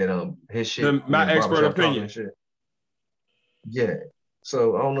 That his shit My expert barbershop talking opinion. and shit. Yeah.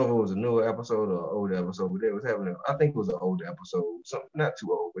 So I don't know if it was a newer episode or an older episode, but they was having I think it was an older episode, something not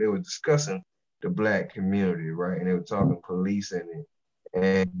too old, but they were discussing the black community, right? And they were talking police and it.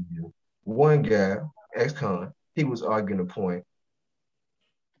 And one guy, ex-con, he was arguing the point.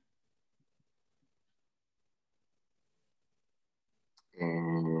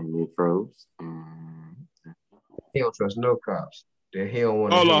 And it froze. He don't trust no cops. That he don't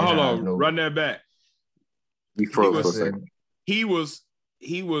want to Hold hear on. no. Run that back. You froze for a second. He was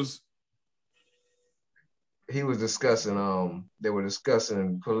discussing they were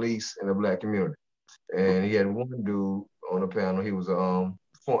discussing police in the black community. And he had one dude on the panel. He was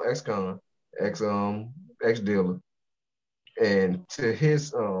former ex-con, ex-dealer. And to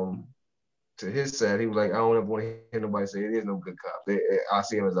his side, he was like, I don't ever want to hear nobody say it is no good cop. I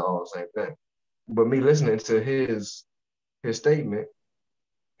see him as all the same thing. But me listening to his statement,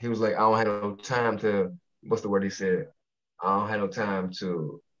 he was like, I don't have no time to, what's the word he said? I don't have no time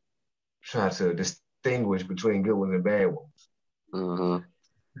to try to distinguish between good ones and bad ones. Mm-hmm.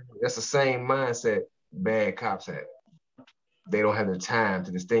 That's the same mindset bad cops have. They don't have the time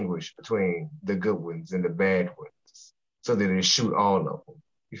to distinguish between the good ones and the bad ones. So that they shoot all of them.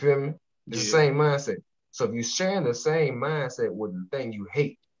 You feel me? It's the same mindset. So if you're sharing the same mindset with the thing you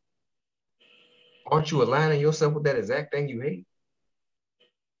hate, aren't you aligning yourself with that exact thing you hate?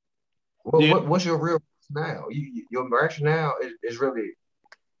 Well, what's your real rationale? Your rationale is really,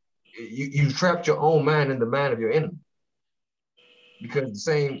 you trapped your own mind in the mind of your enemy. Because the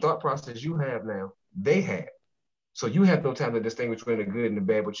same thought process you have now, they have. So you have no time to distinguish between the good and the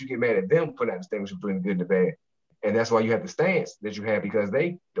bad, but you get mad at them for not distinguishing between the good and the bad. And that's why you have the stance that you have, because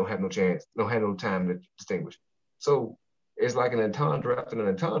they don't have no chance, don't have no time to distinguish. So it's like an entendre after an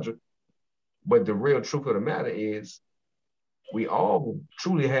entendre. But the real truth of the matter is we all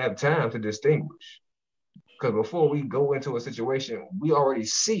truly have time to distinguish. Because before we go into a situation, we already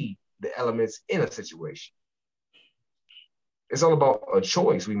see the elements in a situation. It's all about a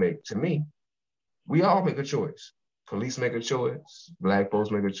choice we make. To me, we all make a choice. Police make a choice. Black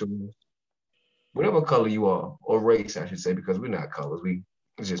folks make a choice. Whatever color you are, or race, I should say, because we're not colors.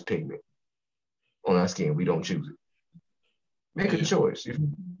 It's just pigment on our skin. We don't choose it. Make a choice.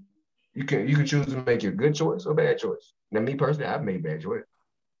 You can choose to make a good choice or bad choice. Now, me personally, I've made bad choices,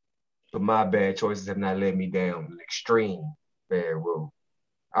 but my bad choices have not led me down an extreme bad road.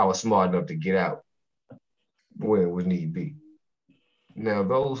 I was smart enough to get out when it would need be. Now,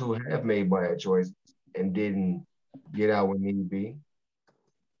 those who have made bad choices and didn't get out when need be,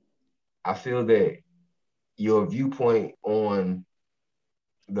 I feel that your viewpoint on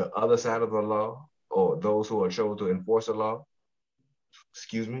the other side of the law, or those who are chosen to enforce the law,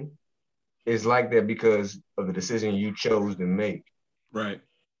 is like that because of the decision you chose to make. Right.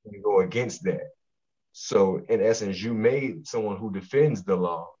 You go against that. So in essence, you made someone who defends the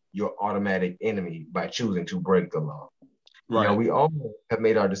law your automatic enemy by choosing to break the law. Right. Now, we all have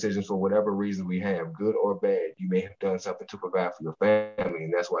made our decisions for whatever reason we have, good or bad. You may have done something to provide for your family,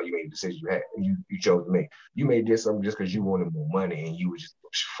 and that's why you made the decision you had, and you chose to make. You may did something just because you wanted more money, and you were just,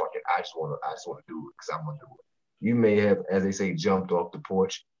 fuck it, I just want to do it because I'm gonna do it. You may have, as they say, jumped off the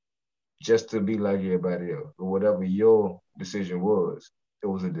porch just to be like everybody else. But whatever your decision was, it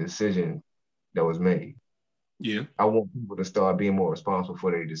was a decision that was made. Yeah. I want people to start being more responsible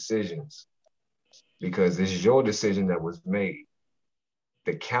for their decisions, because this is your decision that was made.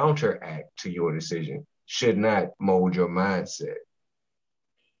 The counteract to your decision should not mold your mindset.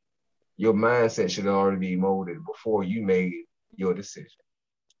 Your mindset should already be molded before you made your decision.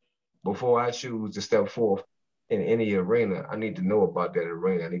 Before I choose to step forth in any arena, I need to know about that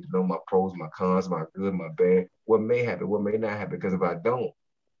arena. I need to know my pros, my cons, my good, my bad, what may happen, what may not happen. Because if I don't,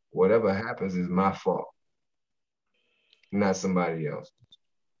 whatever happens is my fault, not somebody else.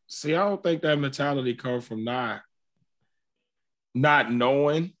 See, I don't think that mentality comes from not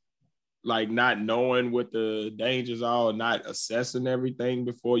knowing, like not knowing what the dangers are, not assessing everything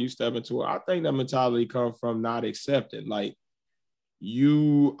before you step into it. I think that mentality comes from not accepting. Like,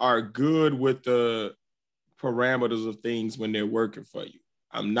 you are good with the parameters of things when they're working for you.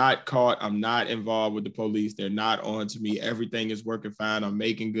 I'm not caught. I'm not involved with the police. They're not on to me. Everything is working fine. I'm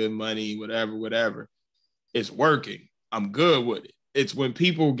making good money, whatever. It's working. I'm good with it. It's when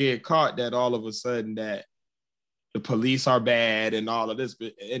people get caught that all of a sudden that the police are bad and all of this.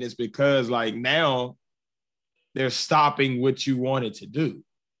 And it's because like now they're stopping what you wanted to do.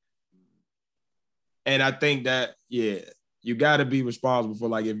 And I think that, yeah, you got to be responsible for,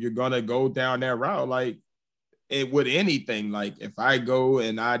 like, if you're going to go down that route, like, with anything, like if I go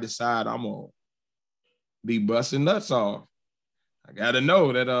and I decide I'm gonna be busting nuts off, I gotta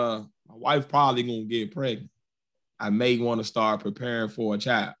know that my wife probably gonna get pregnant. I may want to start preparing for a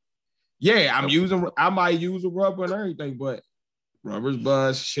child. Yeah, I might use a rubber and everything, but rubbers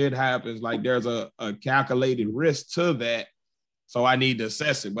bust, shit happens. Like there's a calculated risk to that. So I need to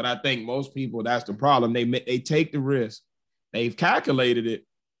assess it. But I think most people, that's the problem. They take the risk. They've calculated it,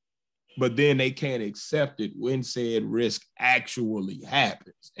 but then they can't accept it when said risk actually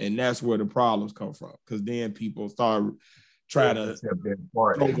happens. And that's where the problems come from. Because then people start trying to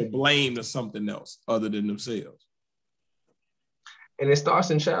throw the blame to something else other than themselves. And it starts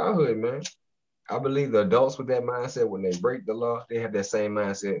in childhood, man. I believe the adults with that mindset, when they break the law, they have that same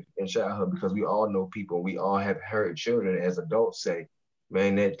mindset in childhood, because we all know people, we all have heard children as adults say,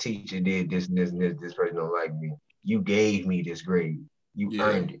 man, that teacher did this and this and this, this person don't like me. You gave me this grade. You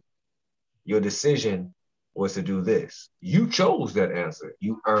earned it. Your decision was to do this. You chose that answer.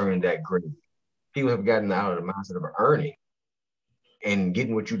 You earned that grade. People have gotten out of the mindset of earning and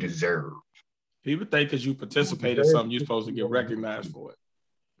getting what you deserve. People think because you participate in something, you're supposed to get recognized for it.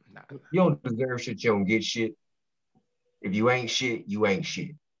 Nah. You don't deserve shit. You don't get shit. If you ain't shit, you ain't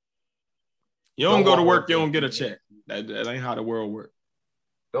shit. You don't go to work, you don't get a check. That ain't how the world works.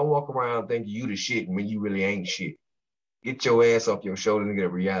 Don't walk around thinking you the shit when you really ain't shit. Get your ass off your shoulder and get a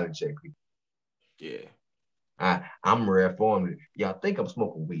reality check. Yeah. I'm rare form. Y'all think I'm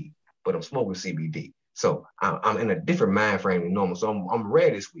smoking weed, but I'm smoking CBD. So I'm in a different mind frame than normal. So I'm rare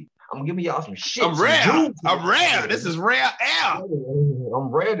this week. I'm giving y'all some shit. I'm rare. This is rare air. I'm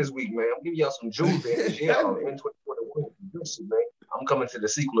rare this week, man. I'm giving y'all some jewels in this year. In 2021. Man. I'm coming to the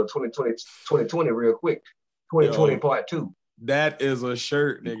sequel of 2020 real quick. 2020 part 2. That is a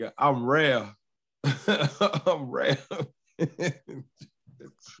shirt, nigga. I'm rare. I'm rare.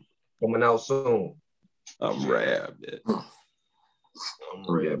 Coming out soon. I'm rare, man.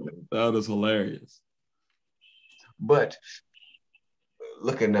 I'm rare, man. That is hilarious. But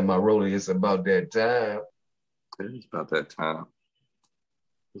looking at my rollie, it's about that time. It's about that time.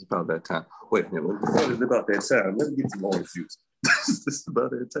 It's about that time. Wait a minute. What is about that time? Let me get some orange juice. It's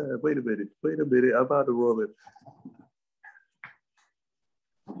about that time. Wait a minute. I'm about to roll it.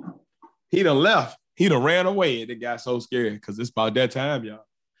 He done left. He done ran away. And it got so scared because it's about that time, y'all.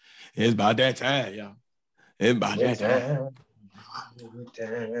 It's about that time, y'all. It's about that time.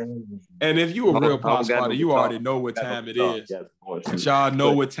 And if you a real pop spotter, you already know what time it is. But y'all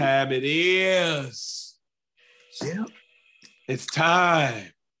know what time it is. Yeah. It's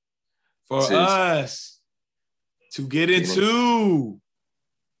time for us to get into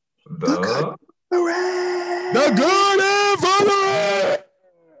the good and the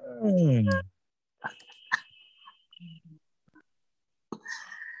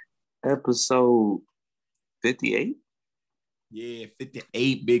Episode 58? Yeah,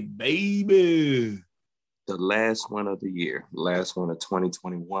 58, big baby. The last one of the year. Last one of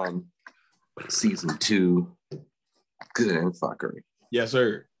 2021. Season 2. Good and fuckery. Yes,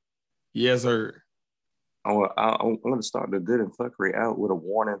 sir. Yes, sir. I want to start the good and fuckery out with a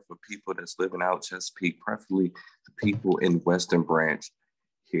warning for people that's living out Chesapeake, preferably the people in Western Branch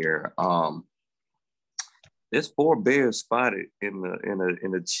here. There's 4 bears spotted in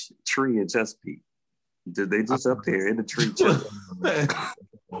a tree in Chesapeake. Did they just up there in the tree chilling? I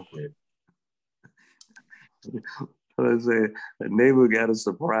said, a neighbor got a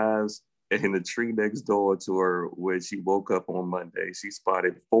surprise in the tree next door to her when she woke up on Monday. She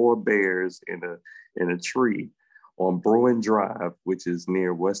spotted 4 bears in a tree on Bruin Drive, which is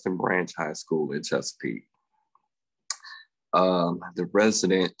near Western Branch High School in Chesapeake. The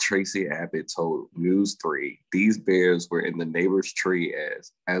resident Tracy Abbott told News 3 these bears were in the neighbor's tree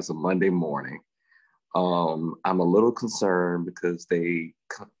as of Monday morning. I'm a little concerned because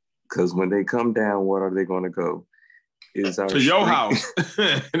when they come down, what are they going to go? Is our to your house,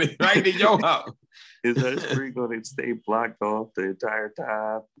 right to your house? Is our street going to stay blocked off the entire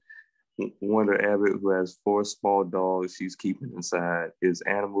time? Wonder Abbott, who has 4 small dogs she's keeping inside, is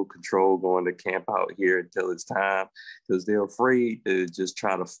animal control going to camp out here until it's time? Because they're afraid to just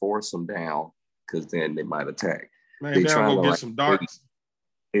try to force them down, because then they might attack. Man, they trying to get some darts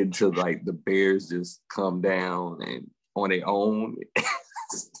until like the bears just come down and on their own,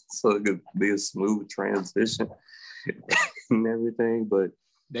 so it could be a smooth transition and everything. But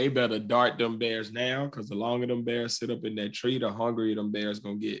they better dart them bears now, because the longer them bears sit up in that tree, the hungrier them bears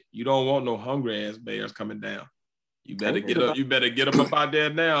gonna get. You don't want no hungry ass bears coming down. You better get up. You better get them up out there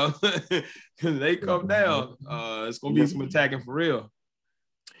now, because they come down. It's gonna be some attacking for real.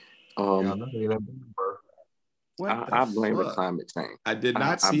 I blame the climate change. I did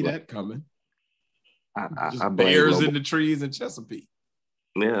not see that coming. Just I blame bears global. in the trees in Chesapeake.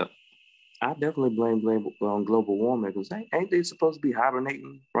 Yeah, I definitely blame on global warming because ain't they supposed to be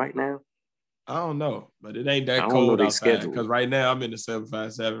hibernating right now? I don't know, but it ain't I that don't know cold they outside schedule. because right now I'm in the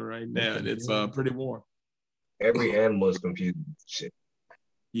 757 right now and it's pretty warm. Every animal is confused. Shit.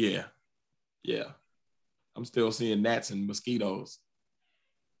 Yeah. I'm still seeing gnats and mosquitoes.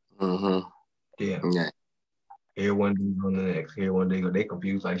 Mm-hmm. Yeah. Here one day go the next. Here one day go. They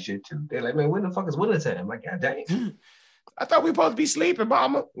confused like shit too. They're like, man, when the fuck is winter time? I'm like, God dang. I thought we supposed to be sleeping,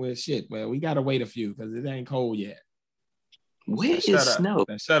 mama. Well, shit, man, we gotta wait a few because it ain't cold yet. Where is shut snow? Up.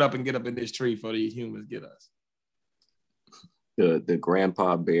 Now shut up and get up in this tree before these humans get us. The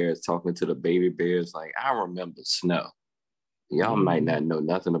grandpa bears talking to the baby bears like, I remember snow. Y'all might not know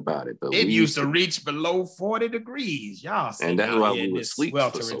nothing about it, but it we used to reach below 40 degrees. Y'all and that's why we in would this sleep for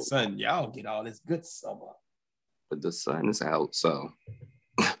sweltering so sun. long. Y'all get all this good summer. But the sun is out, so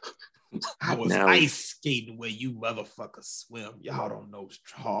I was now, ice skating where you motherfuckers swim. Y'all don't know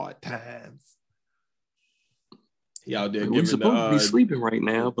hard times. Y'all there we're giving supposed to be sleeping right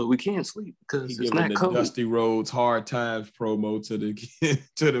now, but we can't sleep because it's not cold. Dusty Rhodes Hard Times promo to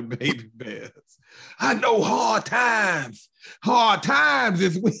the baby bears. I know hard times. Hard times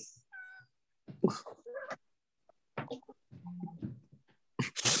is we.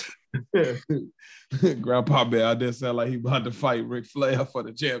 Grandpa Bear out there sound like he about to fight Ric Flair for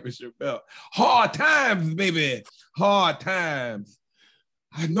the championship belt. Hard times, baby. Hard times.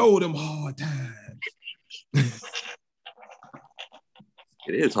 I know them hard times.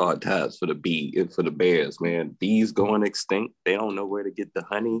 It is hard times for the bears, man. Bees going extinct. They don't know where to get the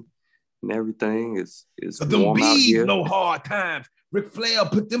honey and everything. It's warm bees out here. No hard times. Ric Flair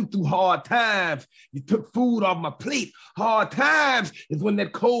put them through hard times. You took food off my plate. Hard times is when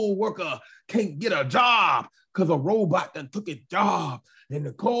that cold worker can't get a job because a robot done took his job. And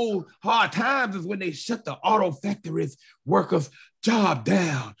the cold hard times is when they shut the auto factories workers' job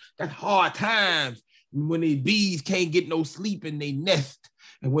down. That's hard times. When these bees can't get no sleep in their nest.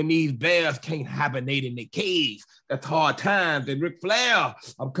 And when these bears can't hibernate in their cage. That's hard times. And Ric Flair,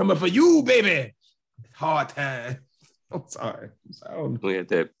 I'm coming for you, baby. Hard times. I'm sorry. We had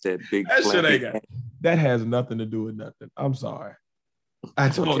that big that shit ain't got. That has nothing to do with nothing. I'm sorry. I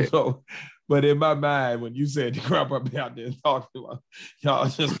don't know. But in my mind, when you said the crap up out there talking about, y'all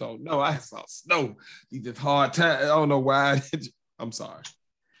just don't know. I saw snow. These just hard times. I don't know why. I'm sorry.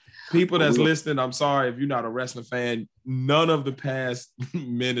 People that's listening, I'm sorry if you're not a wrestling fan. None of the past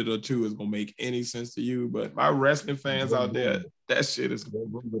minute or two is gonna make any sense to you. But my wrestling fans out there, that shit is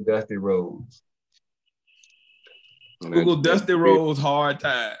Google Dusty Rhodes. Google Dusty Rhodes hard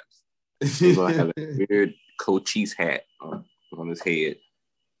times. He's gonna have a weird Cochise hat on his head.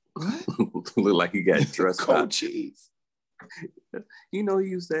 What? Look like he got dressed Cochise. You know, he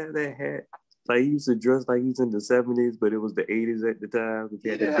used to have that hat. Like he used to dress like he's in the 70s, but it was the 80s at the time. He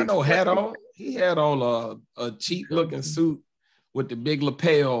didn't have no hat on. He had on a cheap looking suit with the big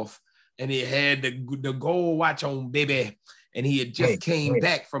lapels, and he had the gold watch on, baby. And he had just came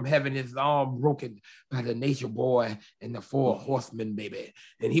back from having his arm broken by the Nature Boy and the Four Horsemen, baby.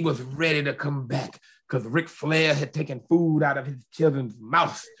 And he was ready to come back because Ric Flair had taken food out of his children's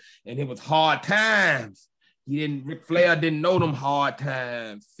mouth, and it was hard times. Ric Flair didn't know them hard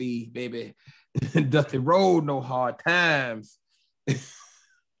times, see, baby. Dusty Rhodes no hard times.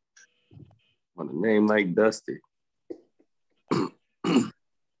 On a name like Dusty.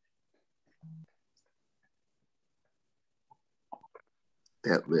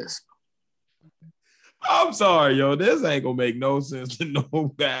 That lisp. I'm sorry, yo. This ain't gonna make no sense to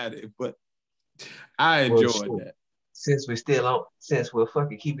nobody, but I enjoyed that. Since we'll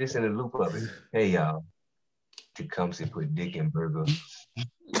fucking keep this in the loop of it. Hey, y'all. Tecumseh put dick in burger.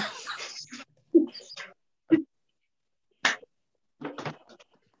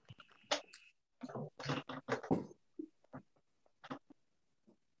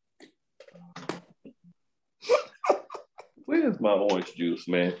 Where's my orange juice,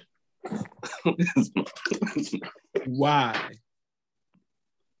 man? Why?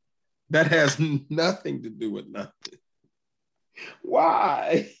 That has nothing to do with nothing.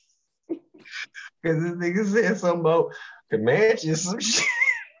 Why? Because this nigga said something about the mansion, some shit.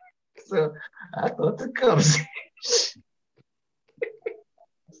 So I thought Tecumseh.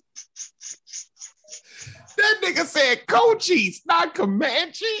 That nigga said Cochise, not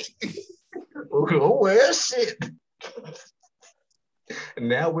Comanche. Oh, well, shit.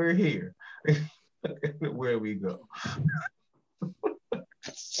 Now we're here. Where we go?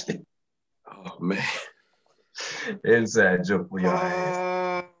 Oh, man. Inside joke for y'all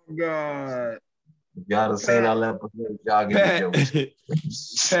ass. Oh, God. Y'all done seen all episodes. Y'all get the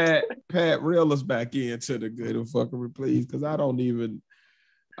joke. Pat, reel us back into the good and fuckery, please, because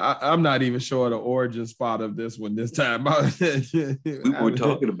I'm not even sure the origin spot of this one this time. We were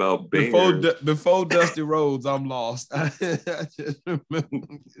talking about bears. Before Dusty Rhodes, I'm lost. I just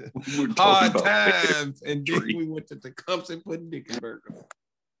remember hard times, and then we went to Tecumseh and put Nicki burger.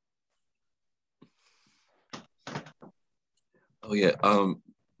 Oh yeah.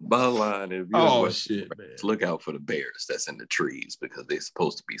 Bottom line, if you look out for the bears that's in the trees because they're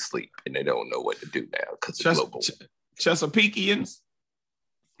supposed to be asleep and they don't know what to do now because of global Chesapeakeans.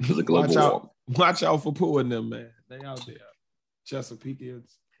 Because of global warming. Watch out for pooing them, man. They out there.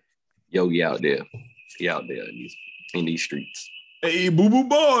 Chesapeakeans. Yo, you out there. You out there in these streets. Hey, boo-boo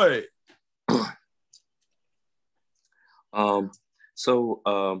boy.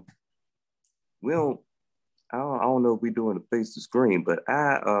 We don't. I don't know if we're doing a face to screen, but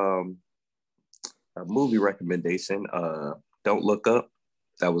a movie recommendation. Don't Look Up.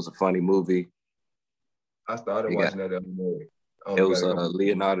 That was a funny movie. I started watching that other movie. It was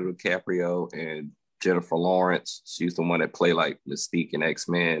Leonardo DiCaprio and Jennifer Lawrence. She's the one that played like Mystique in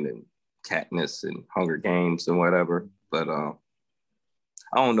X-Men and Katniss and Hunger Games and whatever. But I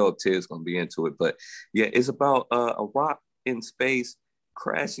don't know if Ted's gonna be into it. But yeah, it's about a rock in space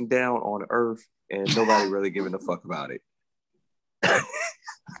crashing down on Earth and nobody really giving a fuck about it.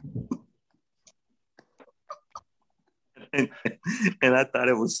 and I thought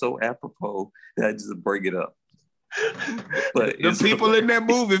it was so apropos that I just bring it up. But the people in that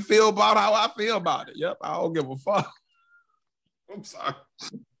movie feel about how I feel about it. Yep, I don't give a fuck. I'm sorry.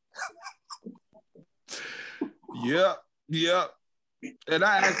 Yep. And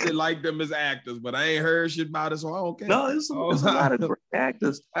I actually like them as actors, but I ain't heard shit about it, so I don't care. No, it's a lot of great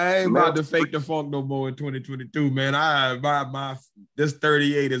actors. I ain't about to fake the funk no more in 2022, man. My this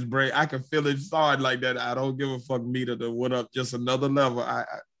 38 is brave. I can feel it started like that. I don't give a fuck meter that went up just another level. I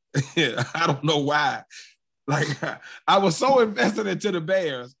don't know why. Like I was so invested into the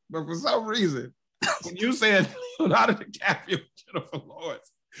Bears, but for some reason, when you said Leonardo DiCaprio, Jennifer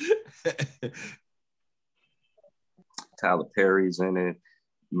Lawrence. Tyler Perry's in it.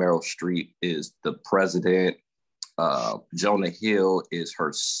 Meryl Streep is the president. Jonah Hill is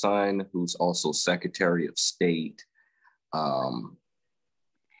her son, who's also Secretary of State.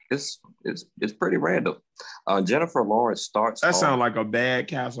 It's pretty random. Jennifer Lawrence starts. That sounds like a bad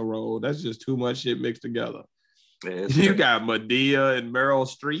casserole. That's just too much shit mixed together. Yeah, you got Madea and Meryl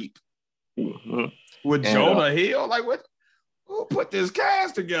Streep with Jonah Hill. Like what? Who put this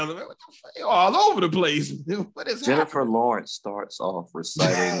cast together? Man, what the fuck? All over the place. What is Jennifer happening? Lawrence starts off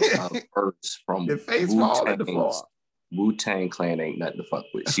reciting verse from Wu-Tang Clan ain't nothing to fuck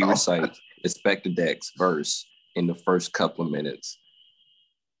with. She recites Inspector Deck's verse in the first couple of minutes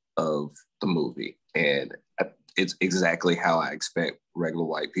of the movie. And it's exactly how I expect regular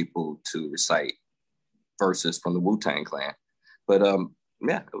white people to recite verses from the Wu-Tang Clan. But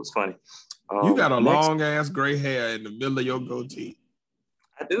yeah, it was funny. You got a long ass gray hair in the middle of your goatee.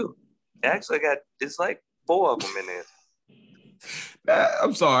 I do. Actually, it's like 4 of them in there.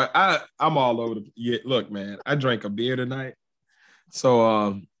 I'm sorry. I'm all over the. Yeah, look, man. I drank a beer tonight,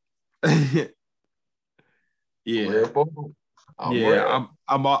 so yeah.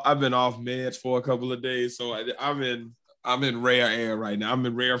 I've been off meds for a couple of days, so I'm in rare air right now. I'm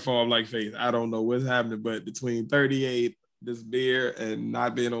in rare form like Faith. I don't know what's happening, but between 38, this beer, and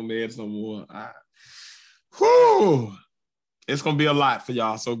not being on meds no more, it's gonna be a lot for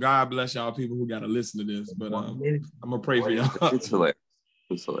y'all. So God bless y'all people who gotta listen to this. But I'm gonna pray for y'all. It's hilarious.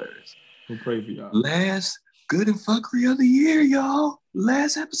 It's hilarious. I'm gonna pray for y'all. Last good and fuckery of the year, y'all.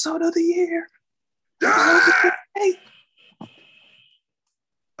 Last episode of the year. I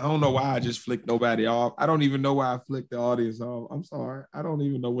don't know why I just flicked nobody off. I don't even know why I flicked the audience off. I'm sorry. I don't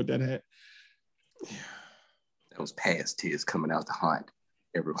even know what that had. That was past tears coming out to haunt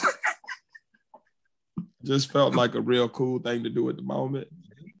everyone. Just felt like a real cool thing to do at the moment,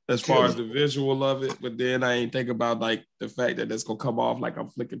 as far as the visual of it. But then I ain't think about like the fact that it's gonna come off like I'm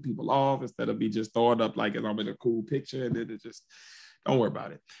flicking people off instead of me just throwing up like I'm in a cool picture, and then it just don't worry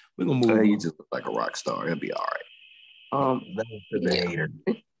about it. We're gonna move. You just look like a rock star. It'll be all right.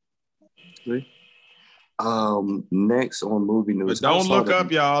 Next on movie news. But don't look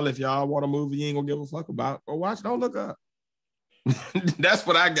up, y'all. If y'all want a movie you ain't gonna give a fuck about, go watch Don't Look Up. That's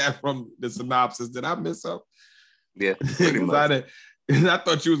what I got from the synopsis. Did I miss up? Yeah, pretty much. I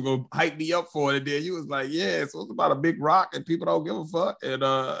thought you was gonna hype me up for it, and then you was like, "Yeah, so it's about a big rock, and people don't give a fuck." And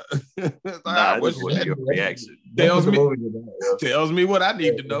what's your reaction? Tells me what I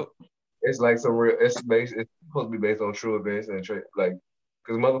need to know. It's like some real. It's supposed to be based on true events and like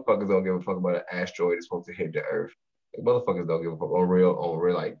Because motherfuckers don't give a fuck about an asteroid that's supposed to hit the Earth. Motherfuckers don't give a fuck on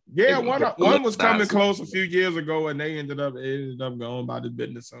real like. Yeah, one was coming close a few years ago, and they ended up going by the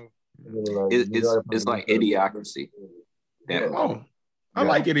business. So it's like Idiocracy. Oh, I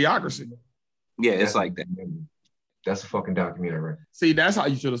like Idiocracy. Yeah, it's like that. That's a fucking documentary. See, that's how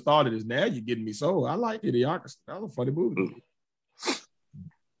you should have started this. Now you're getting me sold. I like Idiocracy. That was a funny movie.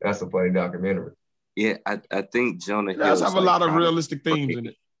 That's a funny documentary. Yeah, I think Jonah Hill does have a lot of realistic themes in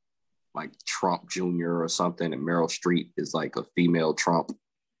it. Like Trump Jr. or something, and Meryl Streep is like a female Trump.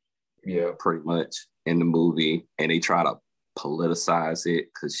 Yeah, pretty much in the movie, and they try to politicize it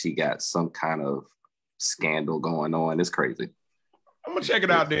because she got some kind of scandal going on. It's crazy. I'm gonna check it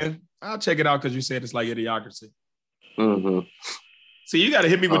out then. I'll check it out because you said it's like Idiocracy. Mm-hmm. See, you got to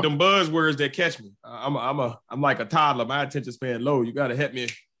hit me with them buzzwords that catch me. I'm like a toddler. My attention span low. You got to hit me.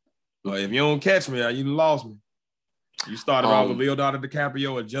 Well, if you don't catch me, you lost me. You started off with Leonardo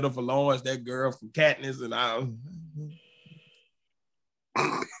DiCaprio and Jennifer Lawrence, that girl from Katniss, and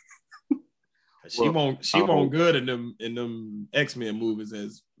she won't good in them X-Men movies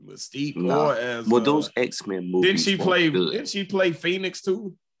as Mystique or as those X-Men movies. Didn't she play Phoenix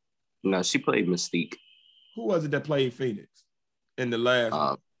too? No, she played Mystique. Who was it that played Phoenix in the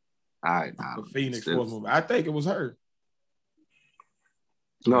last the Phoenix movie? I think it was her.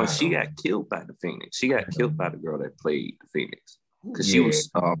 No, she got killed by the Phoenix. She got killed by the girl that played the Phoenix because she was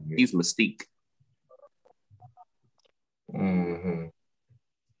he's Mystique. Mm-hmm.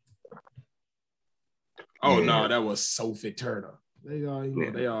 Oh no, that was Sophie Turner. They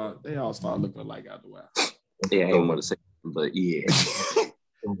all start looking alike out the way. Yeah, I didn't want to say, but yeah.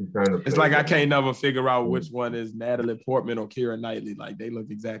 It's like I can't never figure out which one is Natalie Portman or Keira Knightley. Like they look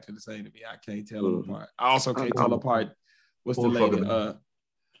exactly the same to me. I can't tell them apart. I also can't tell apart what's the lady.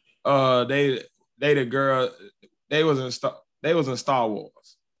 They the girl. They was in Star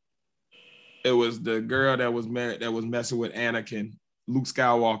Wars. It was the girl that was married that was messing with Anakin, Luke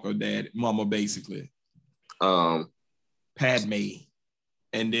Skywalker, dad, mama, basically. Padme.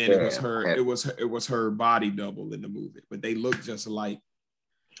 And then it was her. It was her body double in the movie, but they look just alike.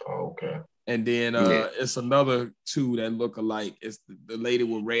 Oh, okay. And then it's another two that look alike. It's the lady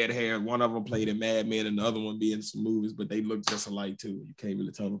with red hair. One of them played in Mad Men, and the other one be in some movies, but they look just alike too. You can't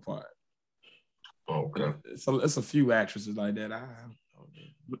really tell them apart. Okay. So it's a few actresses like that. I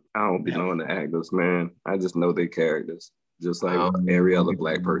don't be knowing the actors, man. I just know their characters, just like every other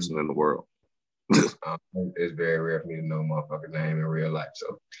black person in the world. It's very rare for me to know motherfucker's name in real life,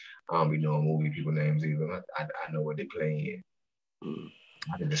 so I don't be knowing movie people names either. I know what they play in.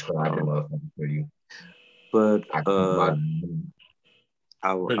 I can describe the motherfucker for you. But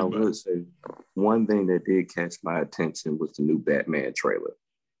I would say one thing that did catch my attention was the new Batman trailer.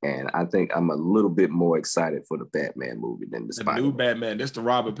 And I think I'm a little bit more excited for the Batman movie than the Spider-Man. New Batman. This the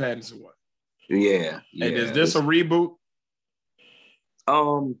Robert Pattinson one. Yeah. And is this a reboot?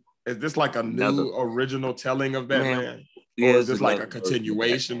 Is this like new original telling of Batman? Or is this like a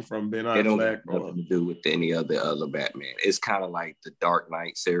continuation from Ben Affleck? It don't have nothing to do with any of the other Batman. It's kind of like the Dark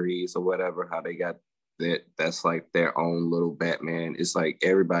Knight series or whatever, how they got that. That's like their own little Batman. It's like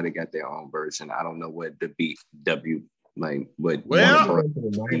everybody got their own version. I don't know what the what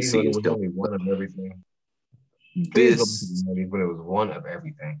DC is doing. One of everything. This when it was one of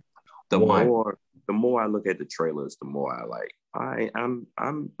everything. The more I look at the trailers, the more I like. I'm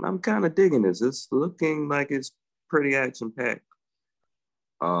kind of digging this. It's looking like it's pretty action packed.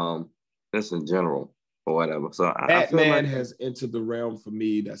 That's in general or whatever. So Batman has entered the realm for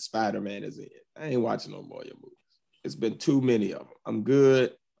me that Spider-Man is in. I ain't watching no more of your movies. It's been too many of them. I'm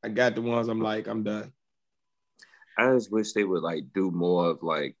good. I got the ones I'm done. I just wish they would like do more of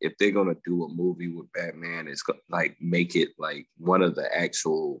like, if they're gonna do a movie with Batman, it's like make it like one of the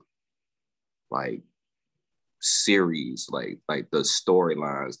actual like series, like the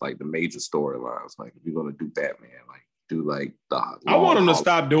storylines, like the major storylines. Like if you're gonna do Batman, like do like the. I want them to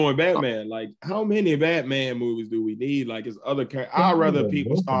stop doing Batman. Like how many Batman movies do we need? Like it's other characters. I'd rather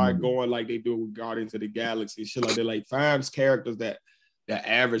people start going like they do with Guardians of the Galaxy, shit like that. Like find characters that the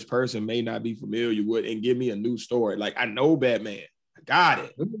average person may not be familiar with, and give me a new story. Like I know Batman, I got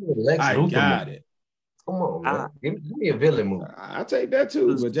it. I got it. Come on, man. Give me a villain movie. I take that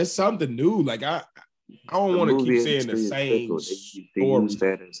too, but just something new. Like I don't want to keep saying the same story.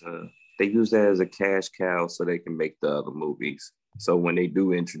 They use that as a cash cow so they can make the other movies. So when they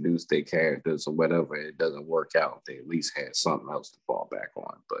do introduce their characters or whatever, it doesn't work out. They at least have something else to fall back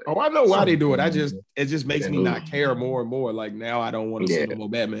on. But I know why they do it. It just makes me not care more and more. Like now I don't want to see no more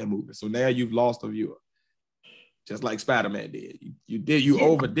Batman movies. So now you've lost a viewer. Just like Spider-Man did. You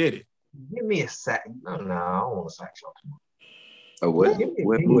overdid it. Give me a sack. No, I don't want a sack shot. What? Give me a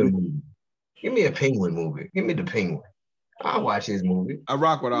What penguin movie? movie. Give me a penguin movie. Give me the penguin. I'll watch his movie. I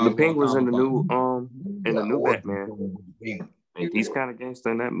rock with The Oswald Penguin's in the Cobblepot. new Batman. And he's kind of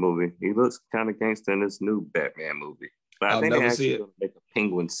gangster in that movie. He looks kind of gangster in this new Batman movie. But I I'll think they never see actually it. going to make a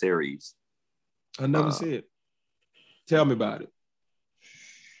Penguin series. I never see it. Tell me about it.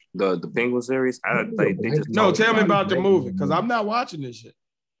 The Penguin series. They just No, tell me about the movie because I'm not watching this shit.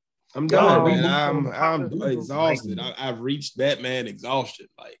 I'm done, man. I'm exhausted. I've reached Batman exhaustion.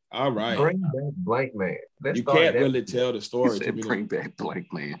 Like, all right, Bring back Blank Man. You can't really tell the story. Bring back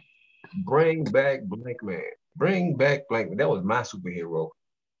Blank Man. Bring back Blank Man. Bring back Blank Man. That was my superhero,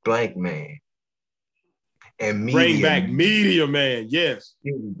 Blank Man. And Media Bring back Media Man. Yes.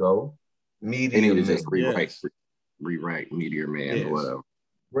 Here we go. Media Man. Man. Just rewrite Meteor Man or whatever.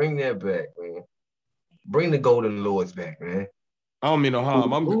 Bring that back, man. Bring the Golden Lords back, man. I don't mean no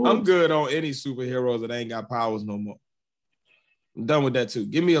harm. I'm good on any superheroes that ain't got powers no more. I'm done with that too.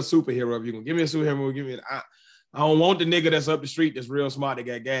 Give me a superhero if you can. Give me a superhero. Give me I don't want the nigga that's up the street that's real smart that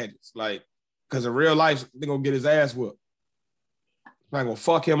got gadgets. Like, because in real life, they're gonna get his ass whooped. I'm gonna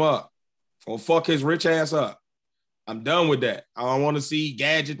fuck him up. Gonna fuck his rich ass up. I'm done with that. I don't want to see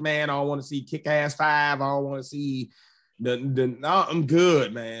Gadget Man. I don't want to see Kick Ass 5. I don't want to see no, I'm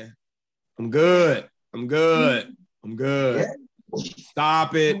good, man. I'm good. Yeah.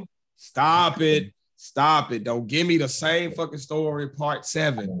 Stop it. Don't give me the same fucking story part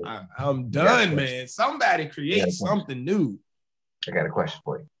 7. I'm done, man. Somebody create something new. I got a question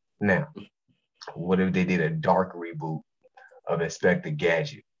for you. Now, what if they did a dark reboot of Inspector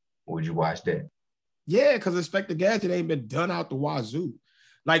Gadget? Would you watch that? Yeah, because Inspector Gadget ain't been done out the wazoo.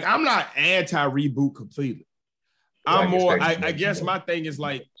 Like, I'm not anti-reboot completely. I'm more, I guess my thing is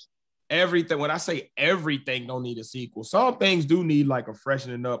like, everything, when I say everything don't need a sequel, some things do need like a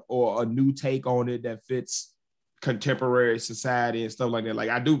freshening up or a new take on it that fits contemporary society and stuff like that.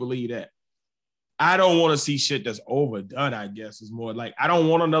 Like, I do believe that. I don't want to see shit that's overdone, I guess. Is more like, I don't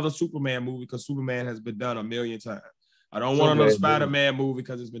want another Superman movie because Superman has been done a million times. I don't want another Spider-Man movie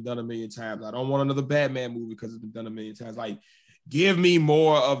because it's been done a million times. I don't want another Batman movie because it's been done a million times. Like, give me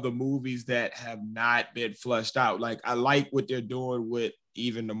more of the movies that have not been flushed out. Like, I like what they're doing with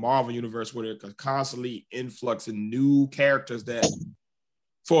even the Marvel universe, where they're constantly influxing new characters that,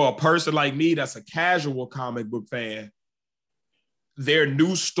 for a person like me that's a casual comic book fan, they're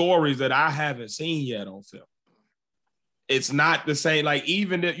new stories that I haven't seen yet on film. It's not the same. Like,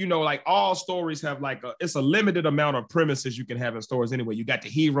 even if, like, all stories have like it's a limited amount of premises you can have in stories anyway. You got the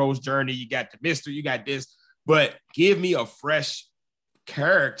hero's journey, you got the mystery, you got this, but give me a fresh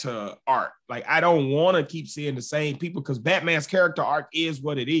character arc. Like, I don't want to keep seeing the same people because Batman's character arc is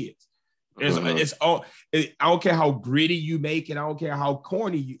what it is. I don't care how gritty you make it. I don't care how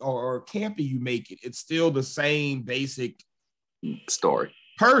corny or campy you make it. It's still the same basic story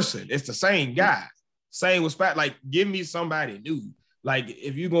person. It's the same guy. Same with Spat. Like, give me somebody new. Like,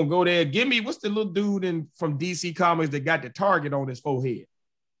 if you're gonna go there, give me, what's the little dude from DC Comics that got the target on his forehead?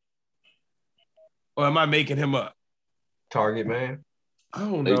 Or am I making him up? Target Man. I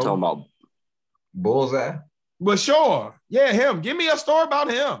don't know. Are you talking about Bullseye? But sure, yeah, him. Give me a story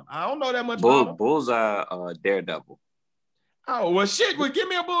about him. I don't know that much about him. Bullseye, Daredevil. Oh well, shit. Well, give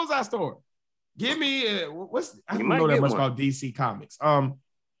me a Bullseye story. Give me I don't know that much about DC Comics.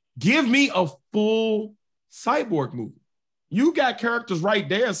 Give me a full Cyborg movie. You got characters right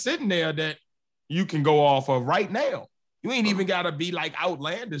there, sitting there that you can go off of right now. You ain't even got to be like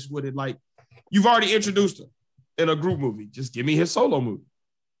outlandish with it. Like, you've already introduced him in a group movie. Just give me his solo movie.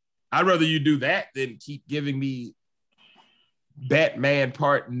 I'd rather you do that than keep giving me Batman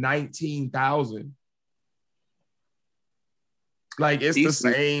part 19,000. Like, it's the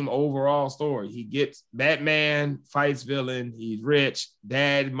same overall story. He gets Batman, fights villain. He's rich.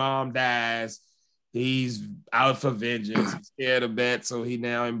 Dad, mom dies. He's out for vengeance. He's scared of Bat, so he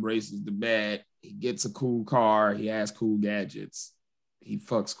now embraces the Bat. He gets a cool car. He has cool gadgets. He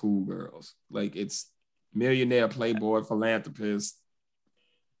fucks cool girls. Like, it's millionaire, playboy, philanthropist.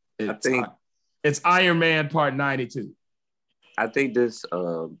 It's Iron Man part 92. I think this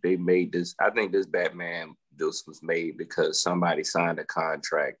Batman, this was made because somebody signed a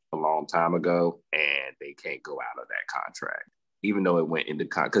contract a long time ago and they can't go out of that contract, even though it went into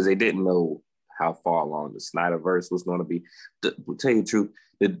because they didn't know how far along the Snyderverse was going to be. To tell you the truth,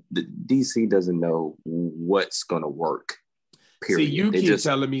 the DC doesn't know what's going to work. Period. See, you keep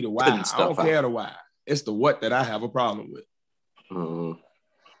telling me the why. I don't care the why. It's the what that I have a problem with.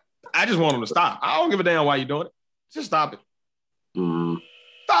 I just want them to stop. I don't give a damn why you're doing it. Just stop it.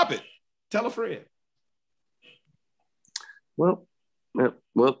 Stop it. Tell a friend. Well,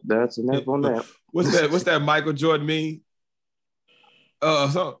 that's enough on that. What's that Michael Jordan meme?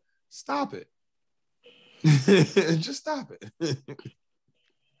 So stop it. Just stop it.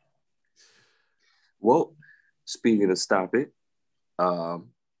 Well, speaking of stop it,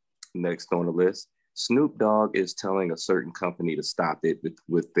 next on the list, Snoop Dogg is telling a certain company to stop it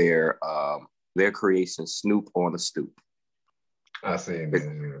with their creation, Snoop on a Stoop. I see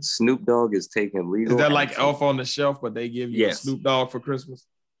it. Snoop Dogg is taking legal. Is that like Elf on the Shelf, but they give you a Yes. Snoop Dogg for Christmas?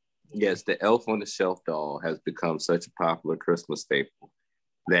 Yes, the Elf on the Shelf doll has become such a popular Christmas staple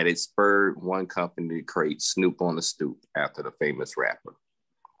that it spurred one company to create Snoop on the Stoop after the famous rapper.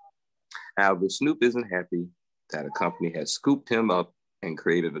 However, Snoop isn't happy that a company has scooped him up and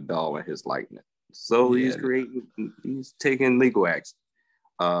created a doll in his likeness. So he's taking legal action.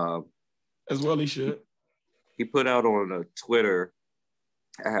 As well he should. He put out on a Twitter,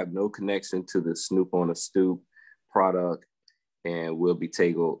 I have no connection to the Snoop on a Stoop product and will be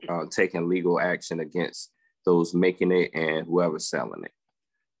taking legal action against those making it and whoever's selling it.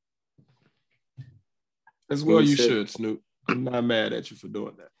 As well you should, Snoop. I'm not mad at you for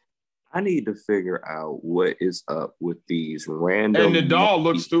doing that. I need to figure out what is up with these random... And the doll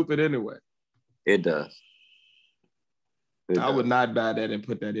looks stupid anyway. It does. I would not buy that and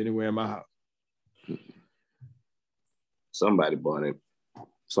put that anywhere in my house. Somebody bought it.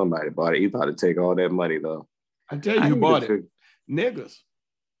 You about to take all that money, though. I tell you, who bought it. Niggas.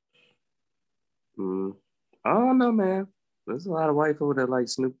 I don't know, man. There's a lot of white people that like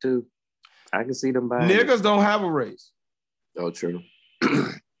Snoop, too. I can see them buying Niggas it. don't have a race. Oh, true.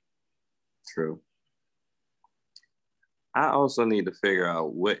 True. I also need to figure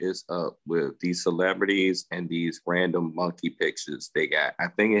out what is up with these celebrities and these random monkey pictures they got. I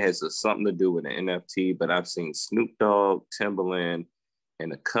think it has something to do with an NFT, but I've seen Snoop Dogg, Timbaland,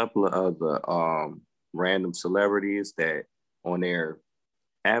 and a couple of other random celebrities that on their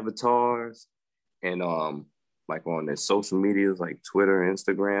avatars and like on their social medias like Twitter,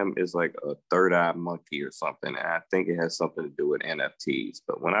 Instagram, is like a third-eye monkey or something. And I think it has something to do with NFTs.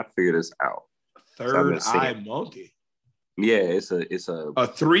 But when I figure this out, third-eye monkey. Yeah, it's a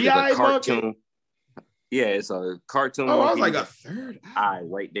three-eyed monkey. Yeah, it's a cartoon. Oh, I was like a third eye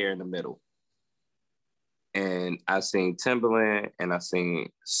right there in the middle. And I seen Timbaland and I seen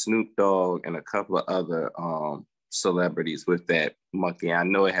Snoop Dogg and a couple of other celebrities with that monkey. I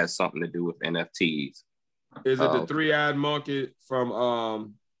know it has something to do with NFTs. Is it the three-eyed monkey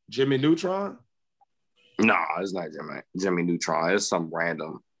from Jimmy Neutron? No, it's not Jimmy Neutron. It's some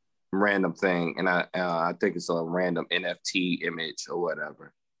random thing, and I think it's a random NFT image or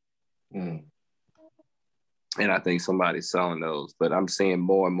whatever. And I think somebody's selling those, but I'm seeing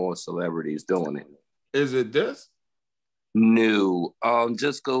more and more celebrities doing it. Is it this? No,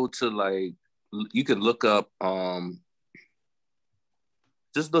 just go to you can look up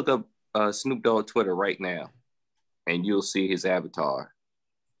just look up Snoop Dogg Twitter right now, and you'll see his avatar.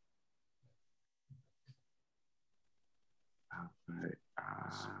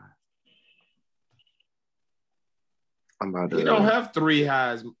 He don't have three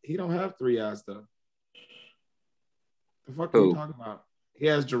eyes. He don't have three eyes though. The fuck are you talking about? He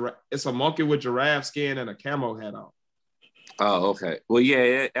has it's a monkey with giraffe skin and a camo hat on. Oh, okay. Well,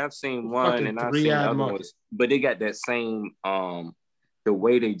 yeah, I've seen one and I've seen other ones, but they got that same the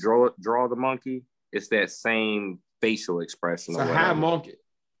way they draw the monkey. It's that same facial expression. It's a high monkey.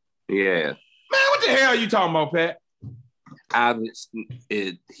 Yeah. Man, what the hell are you talking about, Pat?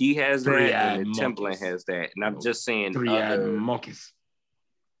 He has that, and Timbaland has that, and I'm just saying three-eyed monkeys.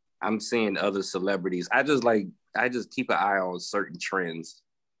 I'm seeing other celebrities. I just keep an eye on certain trends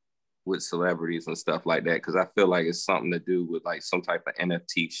with celebrities and stuff like that because I feel like it's something to do with like some type of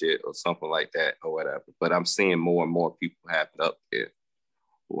NFT shit or something like that or whatever. But I'm seeing more and more people have it up there,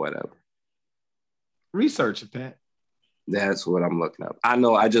 or whatever. Research it, Pat. That's what I'm looking up. I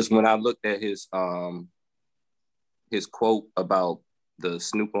know. When I looked at his quote about the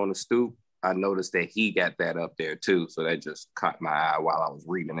Snoop on the Stoop, I noticed that he got that up there too. So that just caught my eye while I was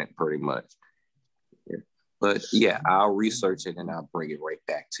reading it pretty much. Yeah. But yeah, I'll research it and I'll bring it right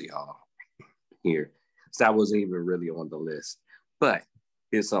back to y'all here. So that wasn't even really on the list. But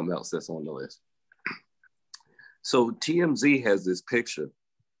here's something else that's on the list. So TMZ has this picture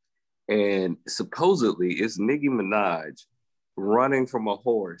and supposedly it's Nicki Minaj running from a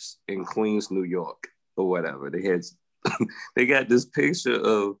horse in Queens, New York or whatever. They got this picture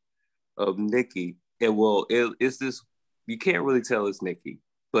of Nicki, and it's this, you can't really tell it's Nicki,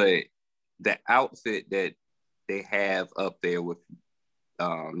 but the outfit that they have up there with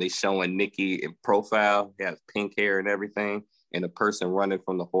they showing Nicki in profile, has pink hair and everything, and the person running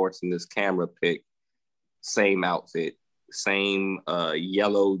from the horse in this camera pic, same outfit, same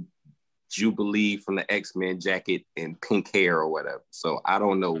yellow Jubilee from the X-Men jacket and pink hair or whatever. So I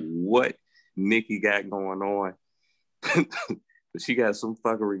don't know what Nicki got going on. But she got some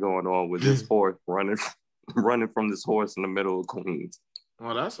fuckery going on with this horse running from this horse in the middle of Queens.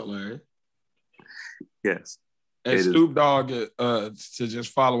 Oh, that's hilarious. Yes. And Snoop Dogg, to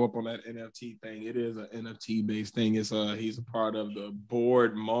just follow up on that NFT thing, it is an NFT based thing. It's he's a part of the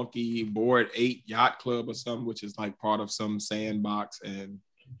Board 8 Yacht Club or something, which is like part of some sandbox, and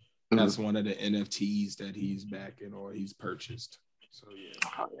that's one of the NFTs that he's backing or he's purchased. So yeah.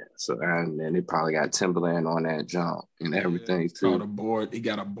 Oh, yeah. So and then he probably got Timberland on that jump and everything too. Called a board. He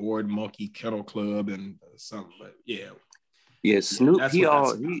got a Board Monkey Kennel Club and something, but yeah. Yeah, Snoop.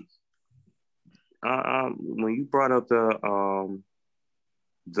 When you brought up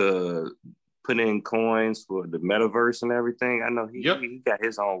the putting in coins for the metaverse and everything, I know he got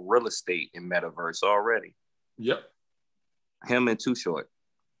his own real estate in metaverse already. Yep. Him and Too Short.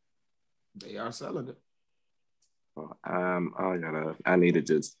 They are selling it. I need to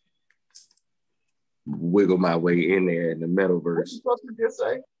just wiggle my way in there in the metaverse. What the fuck you just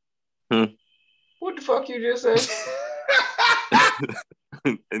say? What the fuck you just say?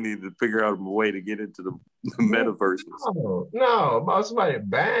 I need to figure out a way to get into the metaverse. No, about somebody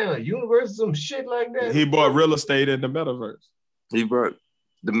buying a universe or some shit like that. He bought real estate in the metaverse. He bought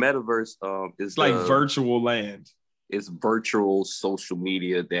the metaverse. Is like virtual land. It's virtual social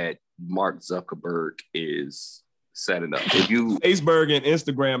media that Mark Zuckerberg is setting up. If you Facebook and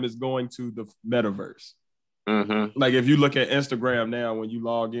Instagram is going to the metaverse. Mm-hmm. Like if you look at Instagram now, when you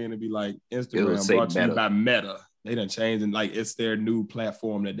log in, it'd be like Instagram brought to you by Meta. They done changed, and like it's their new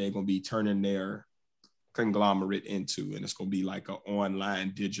platform that they're gonna be turning their conglomerate into, and it's gonna be like an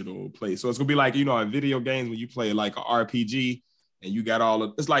online digital place. So it's gonna be like, in video games when you play like an RPG and you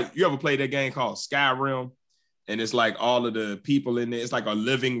got it's like, you ever played that game called Skyrim, and it's like all of the people in there, it's like a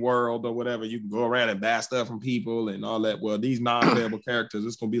living world or whatever. You can go around and buy stuff from people and all that. Well, these non-playable characters,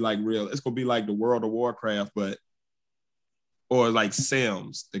 it's gonna be like real. It's gonna be like the World of Warcraft, or like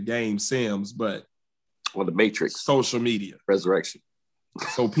Sims, the game Sims, but or the Matrix, social media, Resurrection.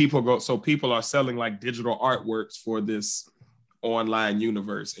 So people are selling like digital artworks for this online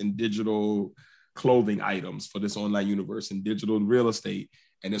universe and digital clothing items for this online universe and digital real estate,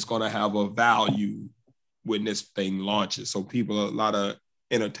 and it's going to have a value when this thing launches. So a lot of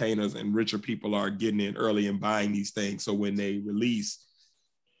entertainers and richer people are getting in early and buying these things. So when they release,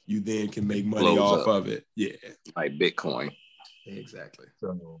 you then can make money off of it. Yeah, like Bitcoin. Exactly.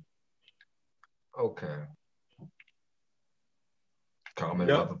 So. Okay. Common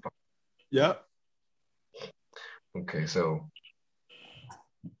yep. motherfucker. Yep. Okay, so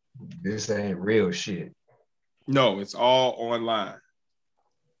this ain't real shit. No, it's all online.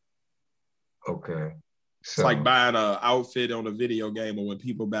 Okay. It's like buying an outfit on a video game, or when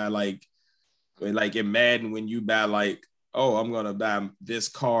people buy like in Madden, when you buy like, oh, I'm gonna buy this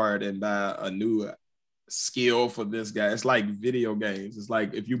card and buy a new skill for this guy. It's like video games. It's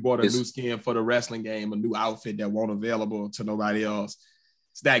like if you bought a new skin for the wrestling game, a new outfit that won't available to nobody else.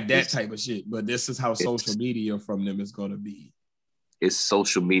 It's like that type of shit. But this is how social media from them is going to be. It's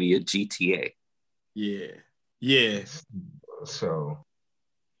social media GTA. Yeah. Yeah. So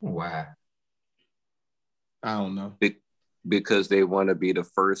why? I don't know. Because they want to be the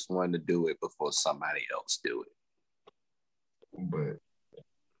first one to do it before somebody else do it. But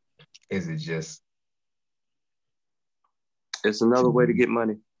is it just? It's another way to get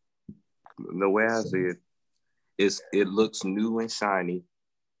money. The way I see it, it looks new and shiny,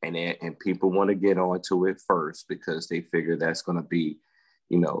 and people want to get onto it first because they figure that's going to be,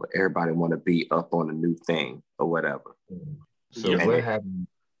 everybody want to be up on a new thing or whatever. So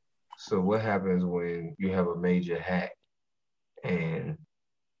what happens when you have a major hack and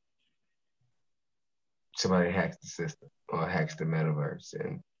somebody hacks the system or hacks the metaverse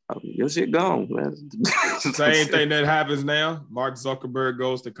and your shit gone, man. Same thing that happens now. Mark Zuckerberg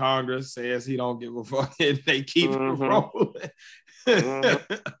goes to Congress, says he don't give a fuck, and they keep it rolling.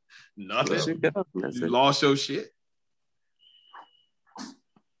 Nothing. You lost your shit.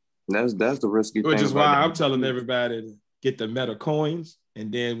 That's the risky thing. Which is why I'm telling everybody to get the meta coins,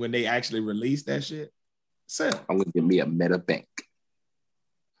 and then when they actually release that shit, sell. I'm gonna give me a meta bank.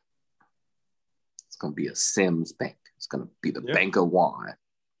 It's gonna be a Sims bank. It's gonna be the Bank of Juan.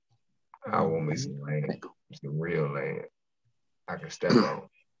 I want me some land, some real land I can step on.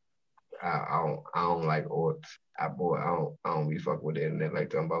 I don't like orcs. I don't be fucking with the internet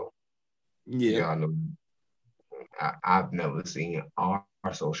like that about. Yeah. Y'all know I've never seen our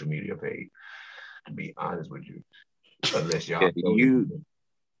social media page, to be honest with you. Unless y'all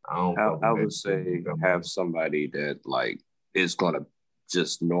I would say have somebody that like is gonna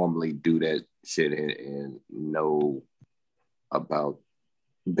just normally do that shit and know about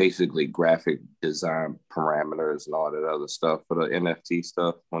basically graphic design parameters and all that other stuff for the NFT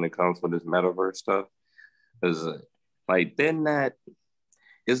stuff when it comes with this metaverse stuff. Is like they're not.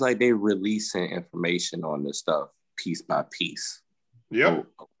 It's like they releasing information on this stuff piece by piece. Yep.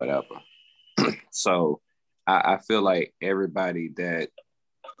 Or whatever. So I feel like everybody that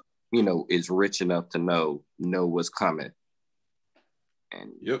is rich enough to know what's coming.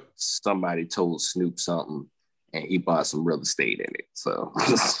 And somebody told Snoop something and he bought some real estate in it. So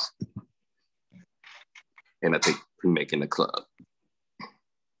and I think we're making the club.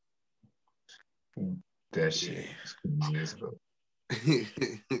 That shit.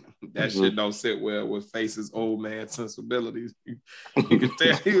 That shit don't sit well with Face's old man sensibilities. You can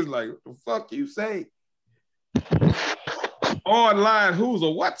tell he was like, what the fuck you say? Online, who's a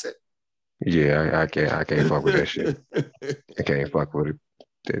what's it? Yeah, I can't fuck with that shit. I can't fuck with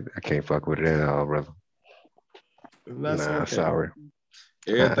it. I can't fuck with it at all, brother. Nah, okay. Sorry.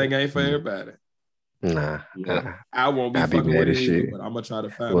 Everything ain't for everybody. Nah. I won't be fucking with it either, but I'm gonna try to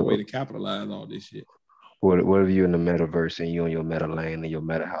find a way to capitalize on this shit. What if you in the metaverse and you in your meta lane in your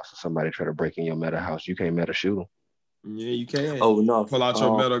meta house and somebody try to break in your meta house? You can't meta shoot them. Yeah, you can. Oh no! Pull out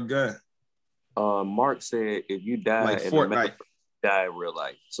your meta gun. Mark said if you die like in Fortnite, die in real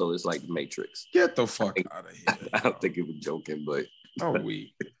life, so it's like the Matrix. Get the fuck out of here! I don't think he was joking, but I'm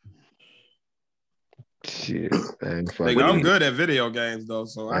weak. Shit, I'm good at video games though,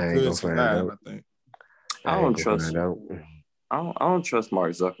 so I could survive. I think. I don't trust. I don't trust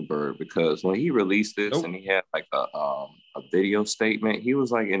Mark Zuckerberg because when he released this and he had like a video statement, he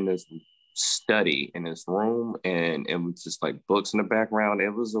was like in this study in his room and it was just like books in the background.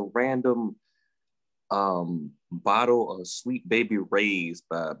 It was a random bottle of Sweet Baby Ray's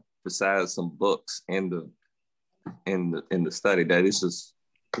besides some books in the study that it's just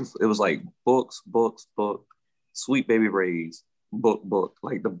it was like books, Sweet Baby Ray's, book.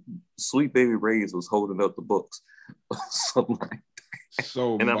 Like the Sweet Baby Ray's was holding up the books. Something like that.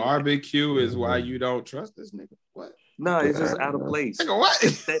 So and barbecue is why you don't trust this nigga? What? No, it's just out of place. Nigga, what?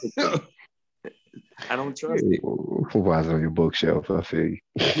 I don't trust it. Why is it on your bookshelf? I feel you.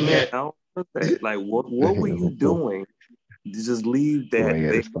 Yeah, I don't trust that. Like, what were you doing? Just leave that.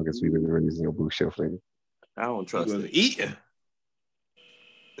 Yeah, this fucking Sweet Baby Ray's in your bookshelf, nigga. I don't trust it. Eating.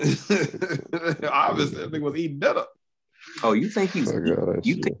 Obviously, I think was eating dinner. Oh, you think think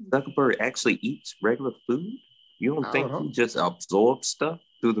Zuckerberg actually eats regular food? You don't think he just absorbs stuff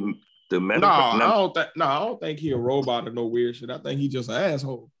through the medical? No, I don't think he a robot or no weird shit. I think he just an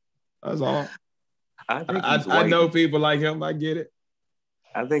asshole. That's all. I know people like him. I get it.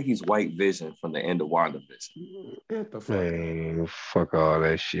 I think he's White Vision from the end of WandaVision. Get the fuck Man, fuck all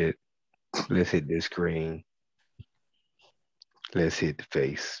that shit. Let's hit this screen. Let's hit the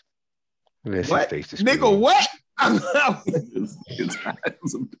face. Let's hit the face. The screen. Nigga, what?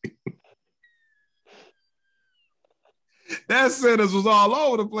 That sentence was all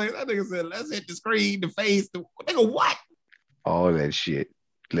over the place. That nigga said, let's hit the screen, the face. Nigga, what? All that shit.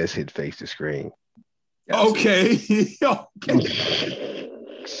 Let's hit face the screen. Okay. Yo.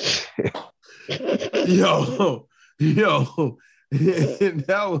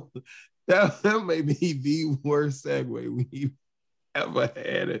 That may be the worst segue we've ever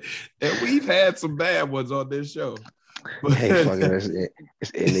had. And we've had some bad ones on this show. But hey, it's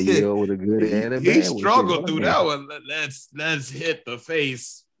in the year with a good and a bad. He struggled through that one. Let's hit the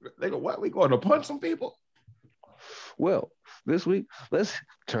face. Nigga, what? We going to punch some people? Well, this week, let's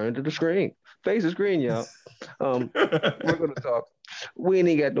turn to the screen. Face the screen, y'all. We're going to talk. We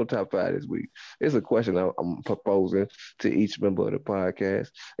ain't got no top 5 this week. It's a question I'm proposing to each member of the podcast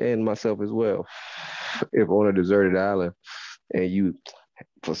and myself as well. If on a deserted island and you,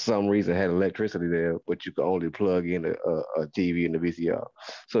 for some reason, had electricity there, but you could only plug in a TV and a VCR.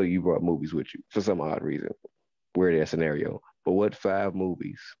 So you brought movies with you for some odd reason. Weird that scenario. But what 5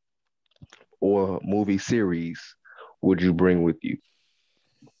 movies or movie series would you bring with you?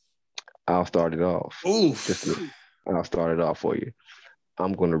 I'll start it off. I'll start it off for you.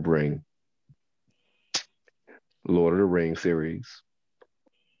 I'm going to bring Lord of the Rings series.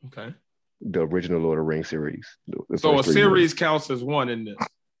 Okay. The original Lord of the Rings series. So a series counts as one in this?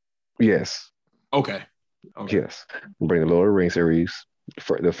 Yes. Okay. Yes. Bring the Lord of the Rings series,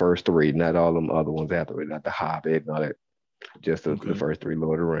 for the first 3, not all them other ones after it, not the Hobbit and all that. Just the first 3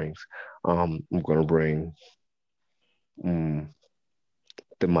 Lord of the Rings. I'm going to bring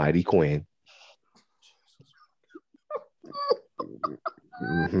the Mighty Quinn.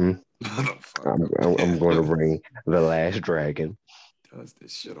 Mm-hmm. I'm going to bring The Last Dragon. Does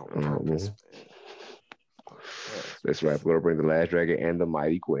this shit on purpose, man. That's right. We're gonna bring the Last Dragon and the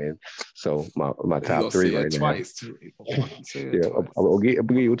Mighty Quinn. So my top three right now. Twice too. Yeah, I'll give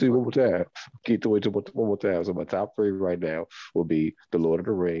you two one more time. Keep doing it one more time. So my top three right now will be the Lord of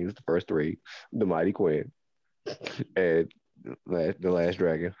the Rings, the first three, the Mighty Quinn, and the Last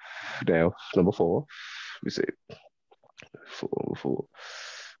Dragon. Now number four. Let me see. Four.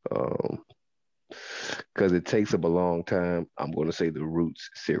 Because it takes up a long time. I'm going to say the Roots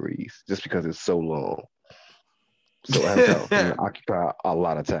series, just because it's so long. So Avatar occupy a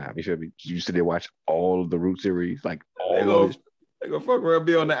lot of time. You feel me? You sit there watch all of the Root series, like all of it. They gonna fuck around,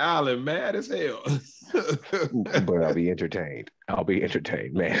 be on the island, mad as hell. But I'll be entertained.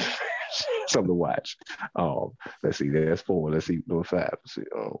 Man. Something to watch. Let's see. That's four. Let's see. Number five. Let's see.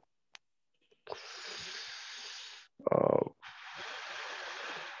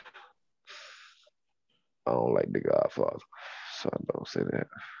 I don't like The Godfather, so I don't say that.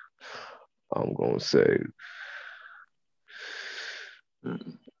 I'm gonna say,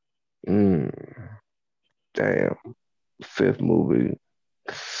 damn, fifth movie.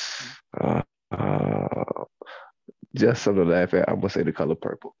 Just something to laugh at. I'm gonna say The Color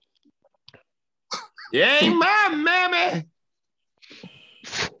Purple. You ain't my mammy.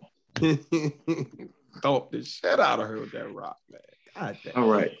 Thump the shit out of her with that rock, man. God damn. All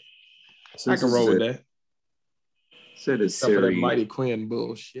right. I can roll with that. So the Except for that series, Mighty Quinn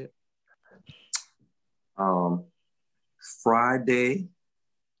bullshit. Friday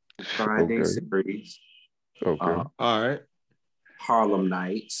Okay. series. Okay. All right. Harlem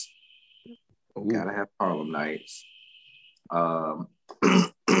Nights. Ooh. Gotta have Harlem Nights.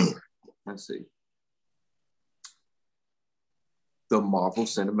 Let's see. The Marvel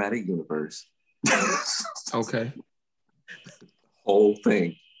Cinematic Universe. Okay. Whole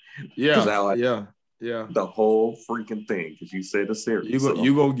thing. Yeah. Yeah. The whole freaking thing. Because you said the series.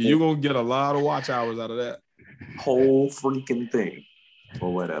 You gonna get a lot of watch hours out of that. Whole freaking thing.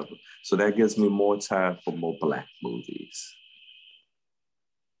 Or whatever. So that gives me more time for more Black movies.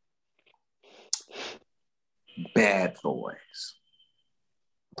 Bad Boys.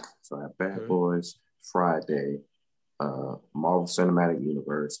 So I have Bad Boys, Friday, Marvel Cinematic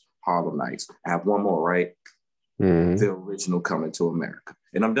Universe, Harlem Nights. I have one more, right? Mm-hmm. The original Coming to America.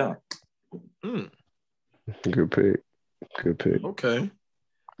 And I'm done. Good pick. Okay.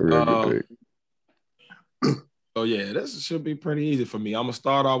 Real good pick. So yeah, this should be pretty easy for me. I'm gonna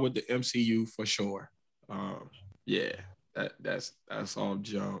start off with the MCU for sure. Yeah, that's all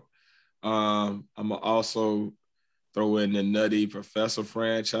junk. I'm gonna also throw in the Nutty Professor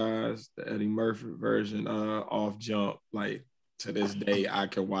franchise, the Eddie Murphy version, off jump. Like to this day, I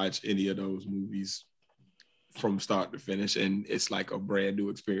can watch any of those movies from start to finish, and it's like a brand new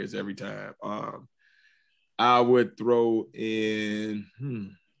experience every time. I would throw in.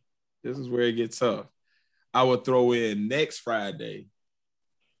 This is where it gets tough. I would throw in Next Friday,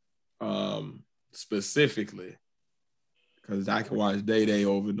 specifically, because I can watch Day Day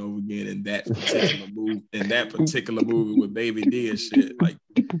over and over again in that particular movie with Baby D and shit. Like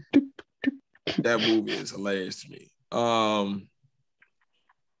that movie is hilarious to me.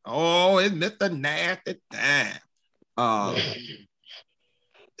 Isn't it the nasty time?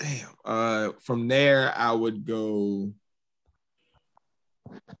 Damn. From there, I would go.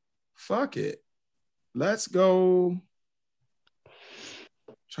 Fuck it. Let's go.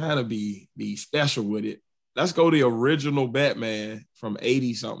 Trying to be special with it. Let's go the original Batman from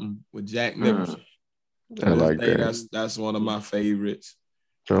 80 something with Jack Nicholson. I like that. That's one of my favorites.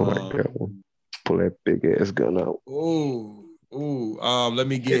 I like that one. Pull that big ass gun out. Let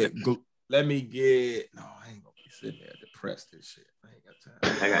me get. No, I ain't gonna be sitting there depressed and shit. I ain't got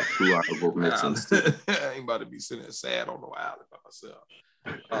time. I got 2 honorable mentions. I ain't about to be sitting there sad on no island by myself.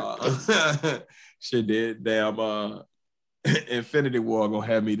 Shit did. Damn. Infinity War gonna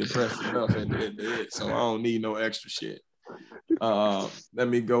have me depressed enough at the end of it, so I don't need no extra shit. Let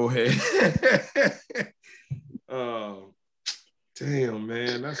me go ahead. Damn,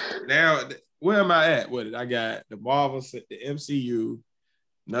 man. That's now. Where am I at with it? I got the Marvel, the MCU,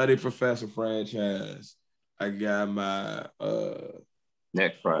 Nutty Professor franchise. I got my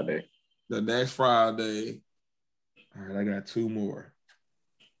Next Friday. The Next Friday. All right, I got 2 more.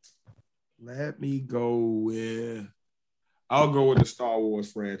 Let me go with. I'll go with the Star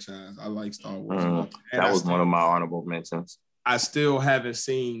Wars franchise. I like Star Wars. That was one of my honorable mentions. I still haven't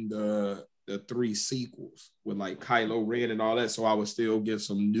seen the 3 sequels with like Kylo Ren and all that, so I would still get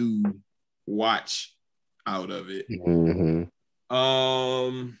some new watch out of it. Mm-hmm.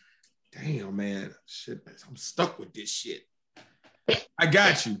 Damn, man. Shit, I'm stuck with this shit. I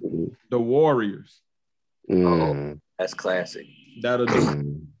got you. The Warriors. Oh, that's classic. That'll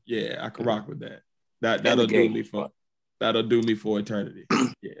do. Yeah, I can rock with that. That'll do me for eternity.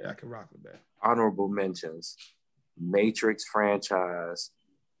 Yeah, I can rock with that. Honorable mentions: Matrix franchise.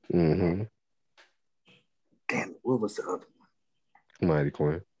 Mm-hmm. Damn it, what was the other one? Mighty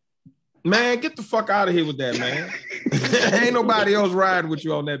Quinn. Man, get the fuck out of here with that, man. Ain't nobody else riding with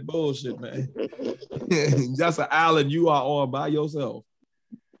you on that bullshit, man. That's an island you are on by yourself.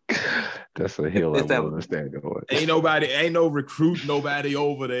 That's a hill I won't understand. Ain't no recruit nobody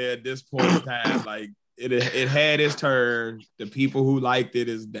over there at this point in time. Like it had its turn. The people who liked it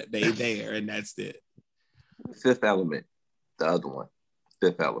is that they there, and that's it. Fifth Element, the other one.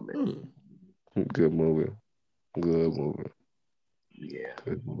 Fifth Element. Good movie. Good movie. Yeah.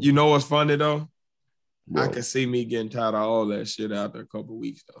 Good movie. You know what's funny though? Bro. I can see me getting tired of all that shit after a couple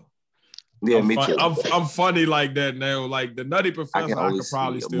weeks though. Yeah, me too. I'm funny like that now. Like the Nutty Professor, I could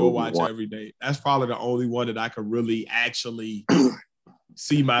probably still watch every day. That's probably the only one that I could really actually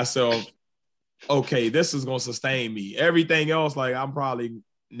see myself. Okay, this is gonna sustain me. Everything else, like I'm probably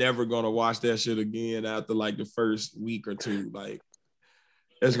never gonna watch that shit again after like the first week or two. Like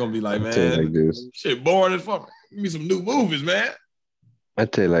it's gonna be like, man, like this. Shit boring as fuck. Give me some new movies, man. I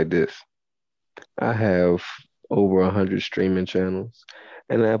tell you like this. I have over 100 streaming channels,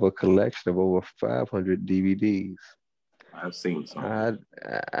 and I have a collection of over 500 DVDs. I've seen some.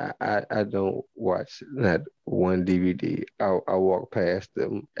 I don't watch not one DVD. I walk past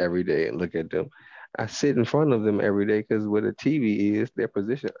them every day and look at them. I sit in front of them every day because where the TV is, they're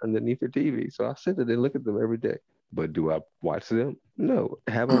positioned underneath the TV. So I sit there and look at them every day. But do I watch them? No.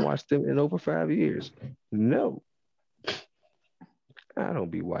 Have I watched them in over 5 years? No. I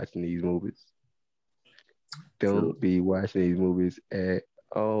don't be watching these movies. Don't be watching these movies at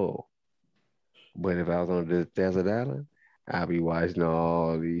all. But if I was on this desert island, I'll be watching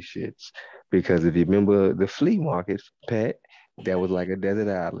all these shits. Because if you remember the flea market, Pat, that was like a desert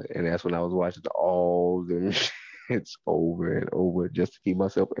island. And that's when I was watching all them shits over and over just to keep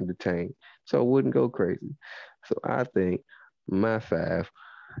myself entertained. So I wouldn't go crazy. So I think my 5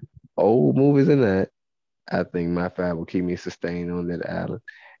 old movies and that, I think my 5 will keep me sustained on that island.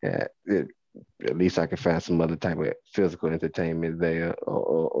 At least I can find some other type of physical entertainment there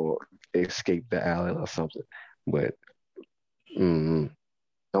or escape the island or something. But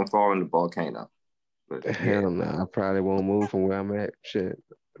don't fall in the volcano. But, hell no, I probably won't move from where I'm at. Shit,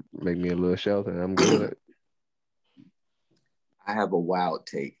 make me a little shelter and I'm good. I have a wild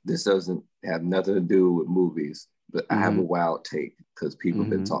take. This doesn't have nothing to do with movies, but I have a wild take because people have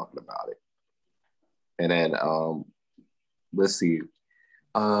been talking about it. And then let's see.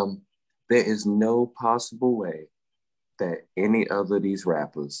 There is no possible way that any other of these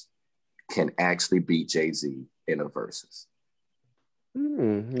rappers can actually beat Jay-Z in a versus.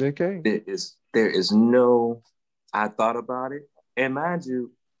 Okay. There is no. I thought about it, and mind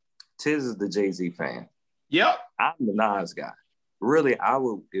you, Tiz is the Jay-Z fan. Yep. I'm the Nas guy. Really, I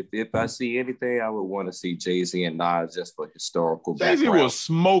would if I see anything, I would want to see Jay-Z and Nas just for historical background. Jay-Z will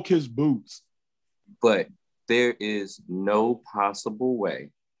smoke his boots. But there is no possible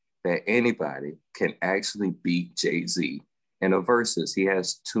way that anybody can actually beat Jay-Z in a versus. He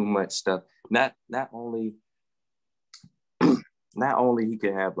has too much stuff. Not only he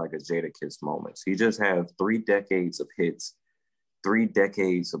can have like a Jadakiss moments. He just have 3 decades of hits, 3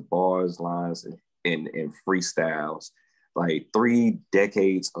 decades of bars, lines, and freestyles, like 3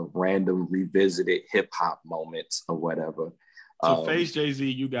 decades of random revisited hip hop moments or whatever. To face Jay-Z,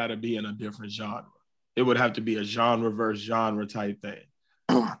 you got to be in a different genre. It would have to be a genre versus genre type thing.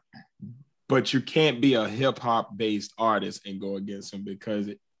 But you can't be a hip hop based artist and go against him because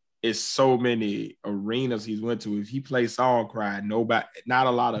it's so many arenas he's went to. If he plays Song Cry, not a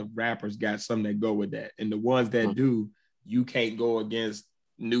lot of rappers got something that go with that. And the ones that do, you can't go against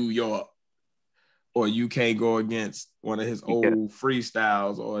New York, or you can't go against one of his old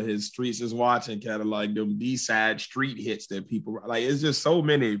freestyles or his Streets is Watching catalog, them B-side street hits that people like. It's just so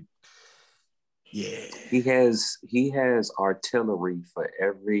many. Yeah, he has artillery for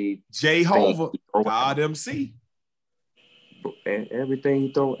every Jehovah, God MC. Everything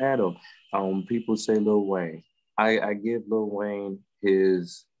you throw at him. People say Lil Wayne. I give Lil Wayne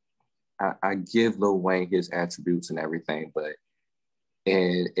his attributes and everything, but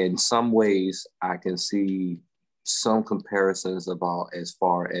in some ways I can see some comparisons about as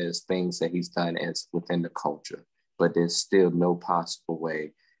far as things that he's done as within the culture, but there's still no possible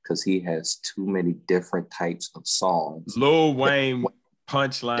way because he has too many different types of songs. Lil Wayne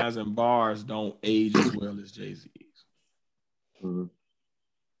punchlines and bars don't age as well as Jay-Z's. Mm-hmm.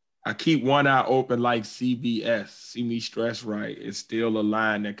 I keep one eye open like CBS. See me stress right. It's still a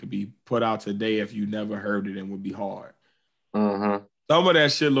line that could be put out today if you never heard it and would be hard. Mm-hmm. Some of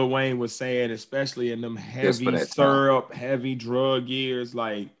that shit Lil Wayne was saying, especially in them heavy syrup, heavy drug years,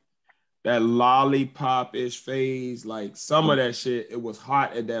 like that lollipop-ish phase, like some of that shit, it was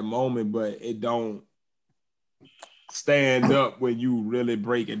hot at that moment, but it don't stand up when you really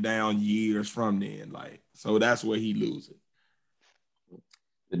break it down years from then. Like, so that's where he loses.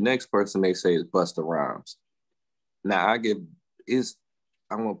 The next person they say is Busta Rhymes. Now I'm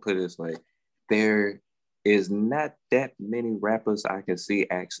gonna put it this way. There is not that many rappers I can see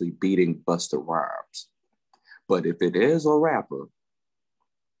actually beating Busta Rhymes. But if it is a rapper,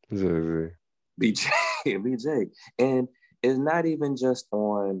 BJ. And it's not even just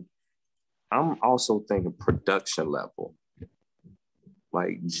on, I'm also thinking production level.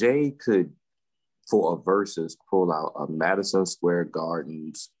 Like Jay could, for a versus, pull out a Madison Square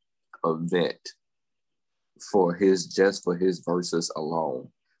Gardens event for his verses alone.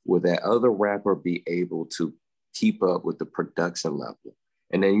 Will that other rapper be able to keep up with the production level?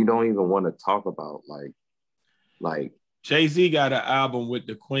 And then you don't even want to talk about like Jay-Z got an album with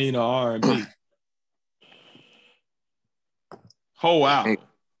the queen of R&B. Whole album.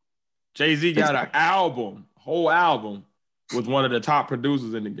 Jay-Z got an whole album with one of the top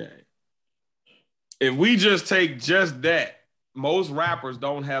producers in the game. If we just take just that, most rappers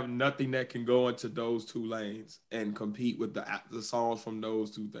don't have nothing that can go into those two lanes and compete with the songs from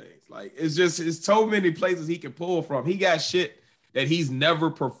those two things. Like, it's so many places he can pull from. He got shit that he's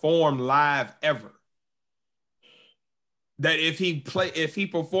never performed live ever. That if he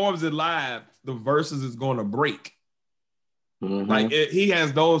performs it live, the verses is going to break. Mm-hmm. Like he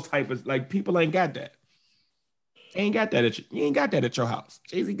has those type of, like, people ain't got that. You ain't got that at your house.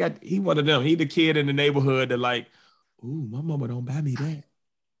 Jay-Z he one of them. He the kid in the neighborhood that like, ooh, my mama don't buy me that.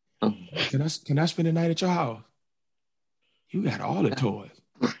 Can I spend the night at your house? You got all the toys.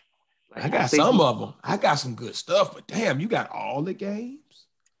 I got some of them. I got some good stuff, but damn, you got all the games.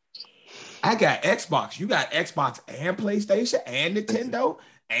 I got Xbox. You got Xbox and PlayStation and Nintendo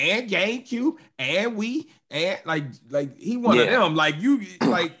and GameCube and Wii and like he one of them. Like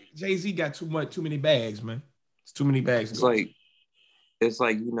Jay-Z got too many bags, man. It's too many bags. It's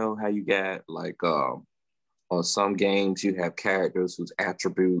like you know how you got like on some games you have characters whose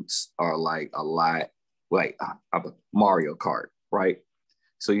attributes are like a lot like Mario Kart, right?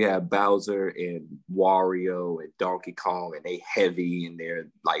 So you have Bowser and Wario and Donkey Kong, and they heavy and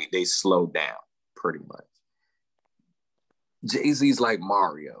they slow down pretty much. Jay-Z's like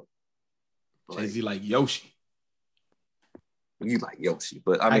Mario. Jay-Z like Yoshi. You like Yoshi,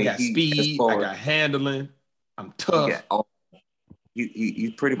 but I mean, got speed, I got handling, I'm tough.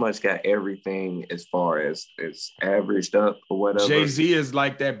 You pretty much got everything as far as it's averaged up or whatever. Jay-Z is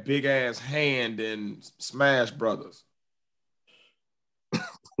like that big ass hand in Smash Brothers.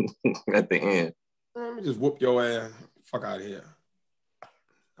 At the end. Let me just whoop your ass. Fuck out of here.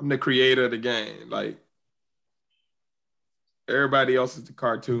 I'm the creator of the game. Like, everybody else is the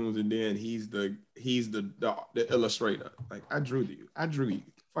cartoons, and then he's the illustrator. Like, I drew you.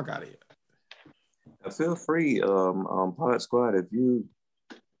 Fuck out of here. Feel free, Pod Squad, if you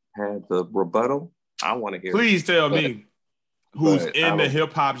had the rebuttal, I want to hear. Please tell me who's in the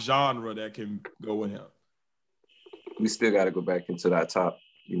hip hop genre that can go with him. We still got to go back into that top.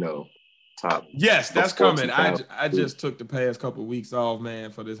 Yes, that's coming. I just took the past couple of weeks off,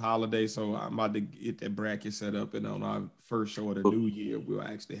 man, for this holiday, so I'm about to get that bracket set up, and on our first show of the new year, we'll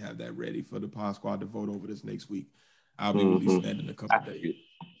actually have that ready for the Pod Squad to vote over this next week. I'll be releasing that in a couple of days.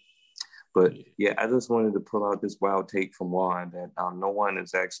 But yeah, I just wanted to pull out this wild take from Juan that no one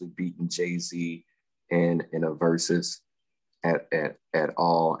has actually beaten Jay-Z in a versus at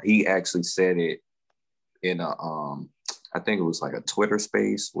all. He actually said it in a I think it was like a Twitter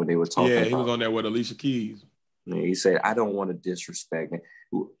space when they were talking. Yeah, he was on there with Alicia Keys. And he said, I don't want to disrespect it.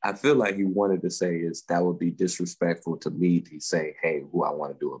 I feel like he wanted to say is that would be disrespectful to me to say, hey, who I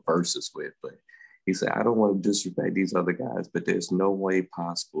want to do a versus with. But he said, I don't want to disrespect these other guys, but there's no way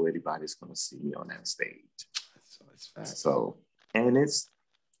possible anybody's going to see me on that stage. So, and it's,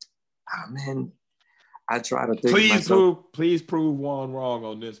 I try to think Please prove Juan wrong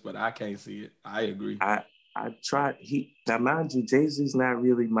on this, but I can't see it. I agree. I tried. Now, mind you, Jay-Z's not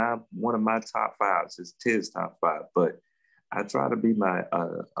really one of my top fives. It's Tiz top five, but I try to be my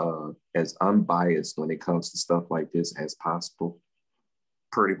as unbiased when it comes to stuff like this as possible,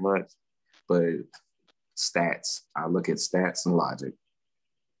 pretty much. But stats, I look at stats and logic,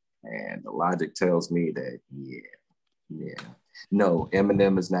 and the logic tells me that no,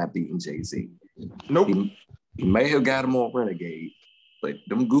 Eminem is not beating Jay-Z. Nope. He may have got him on Renegade. But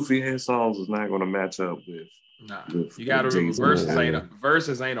them goofy ass songs is not going to match up with. Nah, you got to remember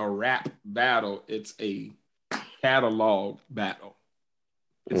versus ain't a rap battle. It's a catalog battle.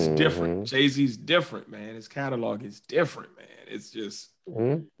 It's different. Jay-Z's different, man. His catalog is different, man. It's just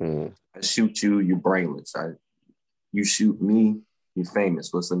I shoot you, you brainless. You shoot me, you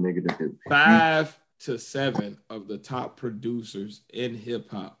famous. What's a nigga to do? 5 to 7 of the top producers in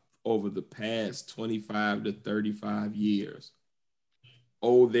hip hop over the past 25 to 35 years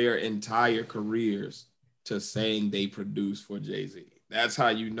owe their entire careers to saying they produce for Jay-Z. That's how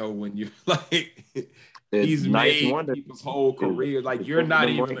you know when you're like, he's made people's whole career. Like, you're not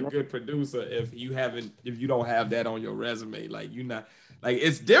even a good producer if you don't have that on your resume. Like, you're not, like,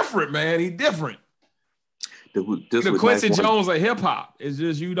 it's different, man. He's different. The Quincy Jones of hip hop. It's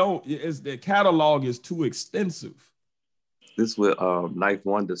just the catalog is too extensive. This is what Knife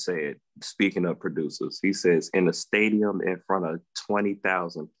Wonder said, speaking of producers. He says, in a stadium in front of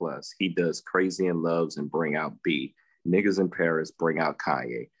 20,000 plus, he does Crazy in Loves and Bring Out B. Niggas in Paris bring out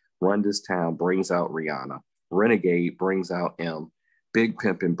Kanye. Run This Town brings out Rihanna. Renegade brings out M. Big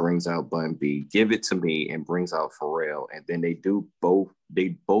Pimpin' brings out Bun B. Give It to Me and brings out Pharrell. And then they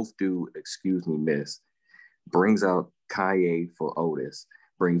both do Excuse Me Miss. Brings out Kanye for Otis.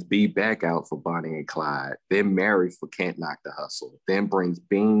 Brings B back out for Bonnie and Clyde, then Mary for Can't Knock the Hustle, then brings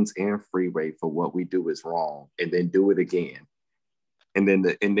Beans and Freeway for What We Do Is Wrong, and then Do It Again. And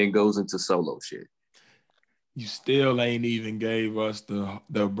then goes into solo shit. You still ain't even gave us the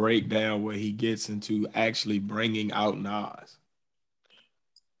breakdown where he gets into actually bringing out Nas.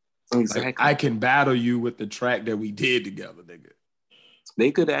 Exactly. Like, I Can Battle You with the track that we did together, nigga.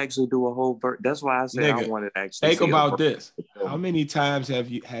 They could actually do a whole verse. That's why I said I wanted to actually think about this. How many times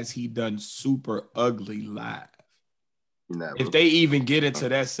has he done Super Ugly live? Never. If they even get into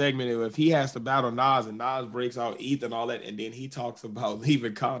that segment, if he has to battle Nas and Nas breaks out ETH and all that, and then he talks about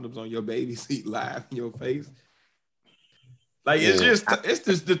leaving condoms on your baby seat live in your face. Like, it's just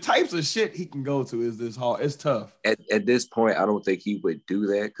the types of shit he can go to is this hard. It's tough. At this point, I don't think he would do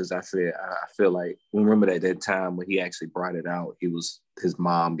that because I feel like, remember that time when he actually brought it out, his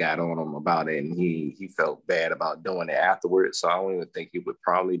mom got on him about it and he felt bad about doing it afterwards. So I don't even think he would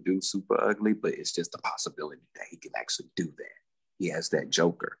probably do Super Ugly, but it's just a possibility that he can actually do that. He has that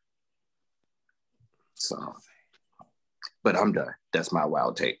Joker. So, but I'm done. That's my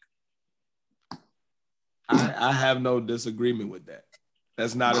wild take. I have no disagreement with that.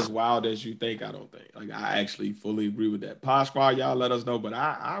 That's not as wild as you think, I don't think. Like, I actually fully agree with that. Pod Squad, y'all let us know, but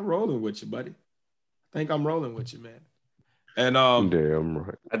I'm rolling with you, buddy. I think I'm rolling with you, man. And damn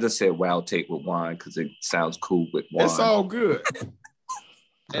right. I just said wild take with wine because it sounds cool with wine. It's all good.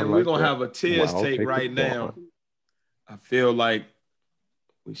 And we're gonna have a tears take right now. I feel like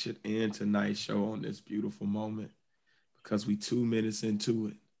we should end tonight's show on this beautiful moment because we 2 minutes into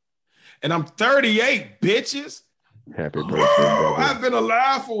it. And I'm 38, bitches. Happy birthday, brother. I've been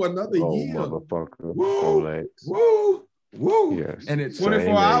alive for another year. Motherfucker. Woo, woo, woo. Yes. And in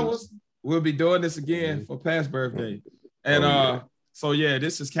 24 hours, we'll be doing this again for past birthday. And so yeah,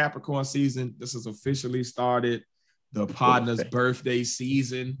 this is Capricorn season. This is officially started the Podnas birthday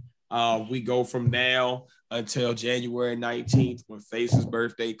season. We go from now until January 19th when Face's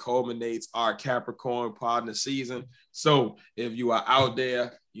birthday culminates our Capricorn Podnas season. So if you are out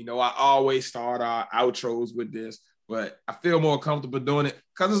there, you know, I always start our outros with this, but I feel more comfortable doing it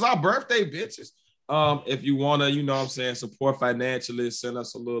because it's our birthday, bitches. If you want to, you know what I'm saying, support financially, send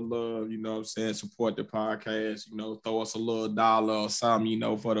us a little love, you know what I'm saying, support the podcast, you know, throw us a little dollar or something, you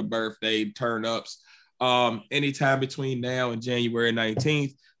know, for the birthday turn-ups. Anytime between now and January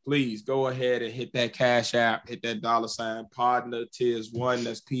 19th, please go ahead and hit that Cash App, hit that $ Podnatiz1,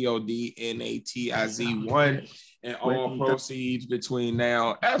 that's Podnatiz1, and all proceeds between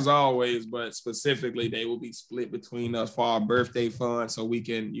now, as always, but specifically, they will be split between us for our birthday fund so we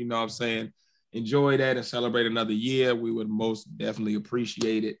can, you know what I'm saying, enjoy that and celebrate another year. We would most definitely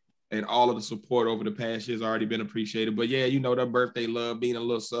appreciate it. And all of the support over the past year has already been appreciated. But yeah, you know, that birthday love being a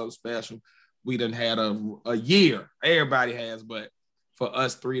little something special. We done had a year. Everybody has, but for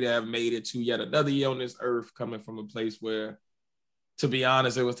us three to have made it to yet another year on this earth, coming from a place where, to be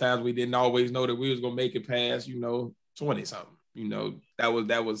honest, there was times we didn't always know that we was gonna make it past, you know, 20 something. You know,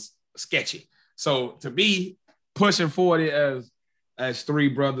 that was sketchy. So to be pushing 40 as three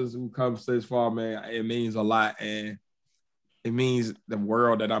brothers who come this far, man, it means a lot, and it means the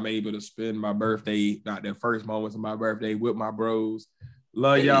world that I'm able to spend my birthday, not the first moments of my birthday, with my bros.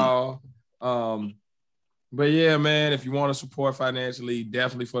 Love y'all. But yeah, man, if you want to support financially,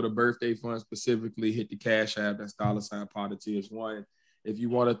 definitely for the birthday fund specifically, hit the Cash App. That's $ Podnatiz1. If you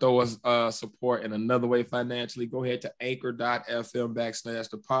want to throw us support in another way financially, go ahead to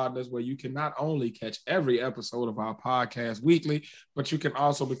anchor.fm/thepodners, where you can not only catch every episode of our podcast weekly, but you can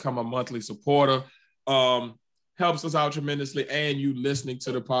also become a monthly supporter. Hell, helps us out tremendously. And you listening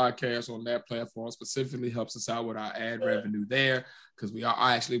to the podcast on that platform specifically helps us out with our ad revenue there, because we are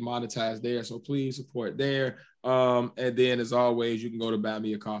actually monetized there. So please support there. And then as always, you can go to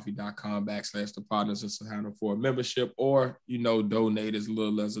buymeacoffee.com/the Podnas and sign up for a membership, or, donate as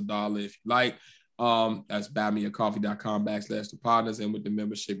little as $1 if you like. That's buymeacoffee.com/the Podnas. And with the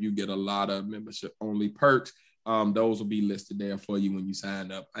membership, you get a lot of membership only perks. Those will be listed there for you when you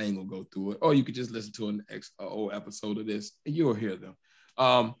sign up. I ain't gonna go through it, or you could just listen to an old episode of this and you'll hear them.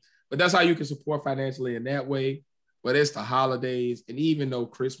 But that's how you can support financially in that way. But it's the holidays, and even though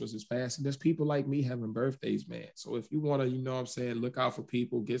Christmas is passing, there's people like me having birthdays, man. So if you want to, look out for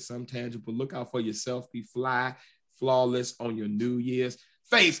people, get something tangible, look out for yourself, be flawless on your New Year's.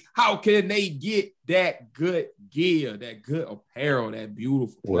 Face, how can they get that good gear, that good apparel, that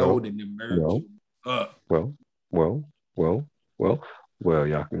beautiful clothing, the merch? Well,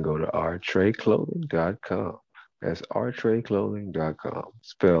 y'all can go to rtreclothing.com. That's rtreclothing.com,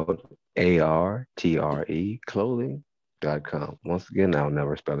 spelled ARTRE clothing.com. Once again, I'll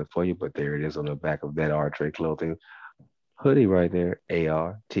never spell it for you, but there it is on the back of that RTRE clothing hoodie right there,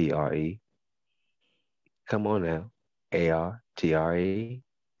 ARTRE. Come on now, ARTRE.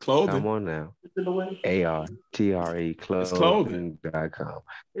 Clothing. Come on now, ARTRE clothing.com.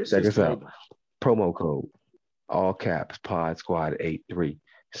 Check us out. Promo code, all caps, Pod Squad 83.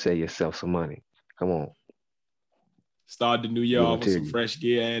 Save yourself some money. Come on. Start the new year off with some fresh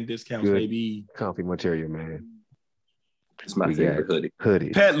gear and discounts, baby. Comfy material, man. It's my favorite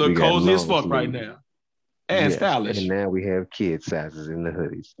hoodie. Pat look cozy as fuck right now. And stylish. And now we have kid sizes in the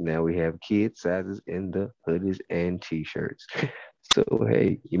hoodies. Now we have kid sizes in the hoodies and t-shirts. So,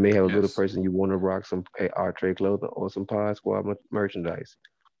 hey, you may have a little person you want to rock some RTRE clothing or some Pod Squad merchandise.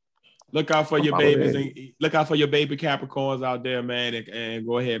 Look out for your babies and look out for your baby Capricorns out there, man, and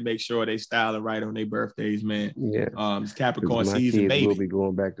go ahead and make sure they styling right on their birthdays, man. Yeah. It's Capricorn season, baby. Will be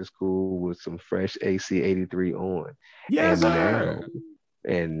going back to school with some fresh AC 83 on. Yes, sir.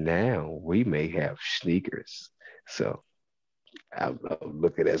 And now we may have sneakers. So I'm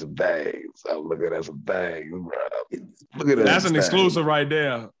looking at some things. Look at that. That's an exclusive right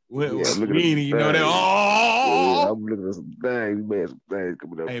there. I'm looking at some things, man. Some things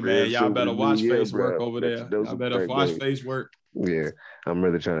coming up. Hey, man, y'all better watch face work over there. Y'all better watch face work. Yeah, I'm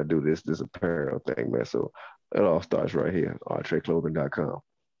really trying to do this apparel thing, man. So it all starts right here, rtreclothing.com.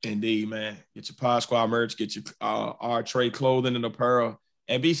 Indeed, man. Get your Pod Squad merch, get your RTRE clothing and apparel,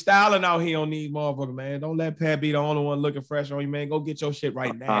 and be styling out here on these motherfuckers, man. Don't let Pat be the only one looking fresh on you, man. Go get your shit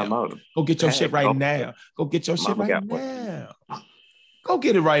right now. Go get your shit right now. Go get your shit right now. Go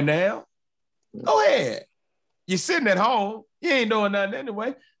get it right now. Go ahead. You're sitting at home. You ain't doing nothing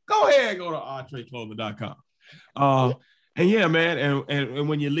anyway. Go ahead and go to rtreclothing.com. And yeah, man, and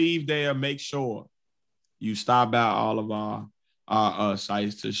when you leave there, make sure you stop by all of our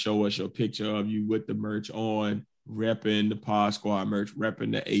sites to show us your picture of you with the merch on, repping the Pod Squad merch,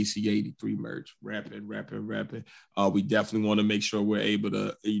 repping the AC83 merch, repping. We definitely want to make sure we're able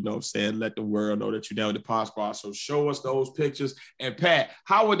to, let the world know that you're down with the Pod Squad. So show us those pictures. And Pat,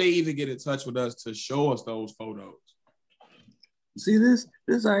 how would they even get in touch with us to show us those photos? See this?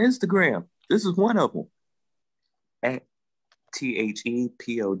 This is our Instagram. This is one of them. At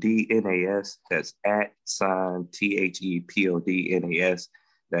THEPODNAS. That's at sign THEPODNAS.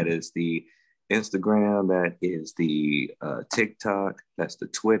 That is the Instagram. That is the TikTok. That's the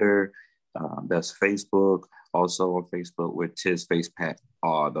Twitter. That's Facebook. Also on Facebook with Tiz Face Pat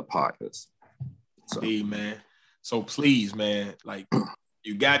are the partners. So. Hey, man. So please, man, like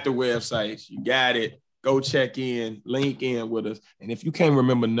you got the websites, you got it. Go check in, link in with us. And if you can't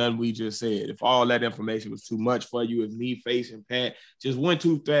remember none we just said, if all that information was too much for you, if me, Face, and Pat just went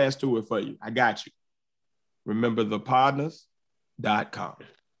too fast to it for you, I got you. Remember thepodnas.com.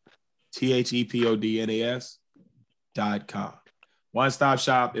 THEPODNAS.com. One-stop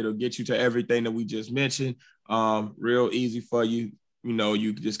shop. It'll get you to everything that we just mentioned. Real easy for you.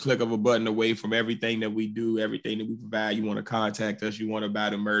 You can just click of a button away from everything that we do, everything that we provide. You want to contact us, you want to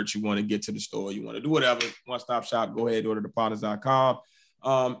buy the merch, you want to get to the store, you want to do whatever. One-stop shop. Go ahead, go to thepodnas.com.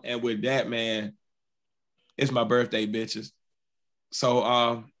 And with that, man, it's my birthday, bitches. So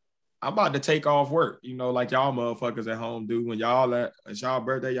I'm about to take off work, like y'all motherfuckers at home do. When it's y'all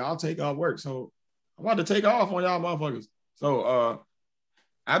birthday, y'all take off work. So I'm about to take off on y'all motherfuckers. So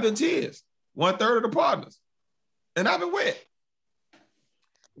I've been Tiz, 1/3 of the partners, and I've been wet.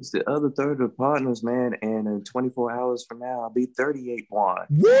 It's the other third of the partners, man. And in 24 hours from now, I'll be 38-1.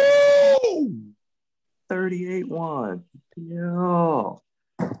 Woo! 38-1. Yeah.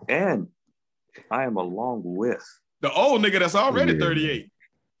 And I am along with the old nigga that's already 38.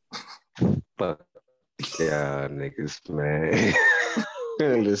 But Yeah, niggas, man.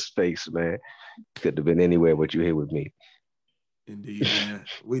 In this space, man. Could have been anywhere but you here with me. Indeed, man.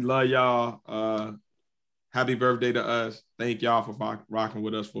 We love y'all. Happy birthday to us. Thank y'all for rocking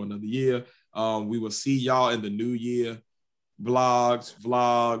with us for another year. We will see y'all in the new year. Blogs,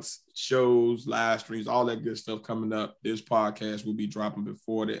 vlogs, shows, live streams, all that good stuff coming up. This podcast will be dropping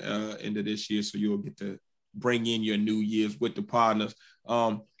before the end of this year, so you'll get to bring in your New Year's with the partners.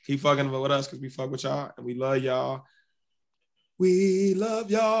 Keep fucking with us because we fuck with y'all and we love y'all. We love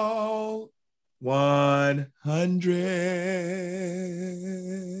y'all. 100.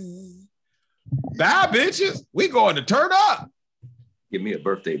 Bye, bitches. We going to turn up. Give me a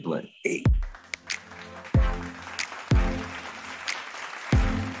birthday blunt. 8.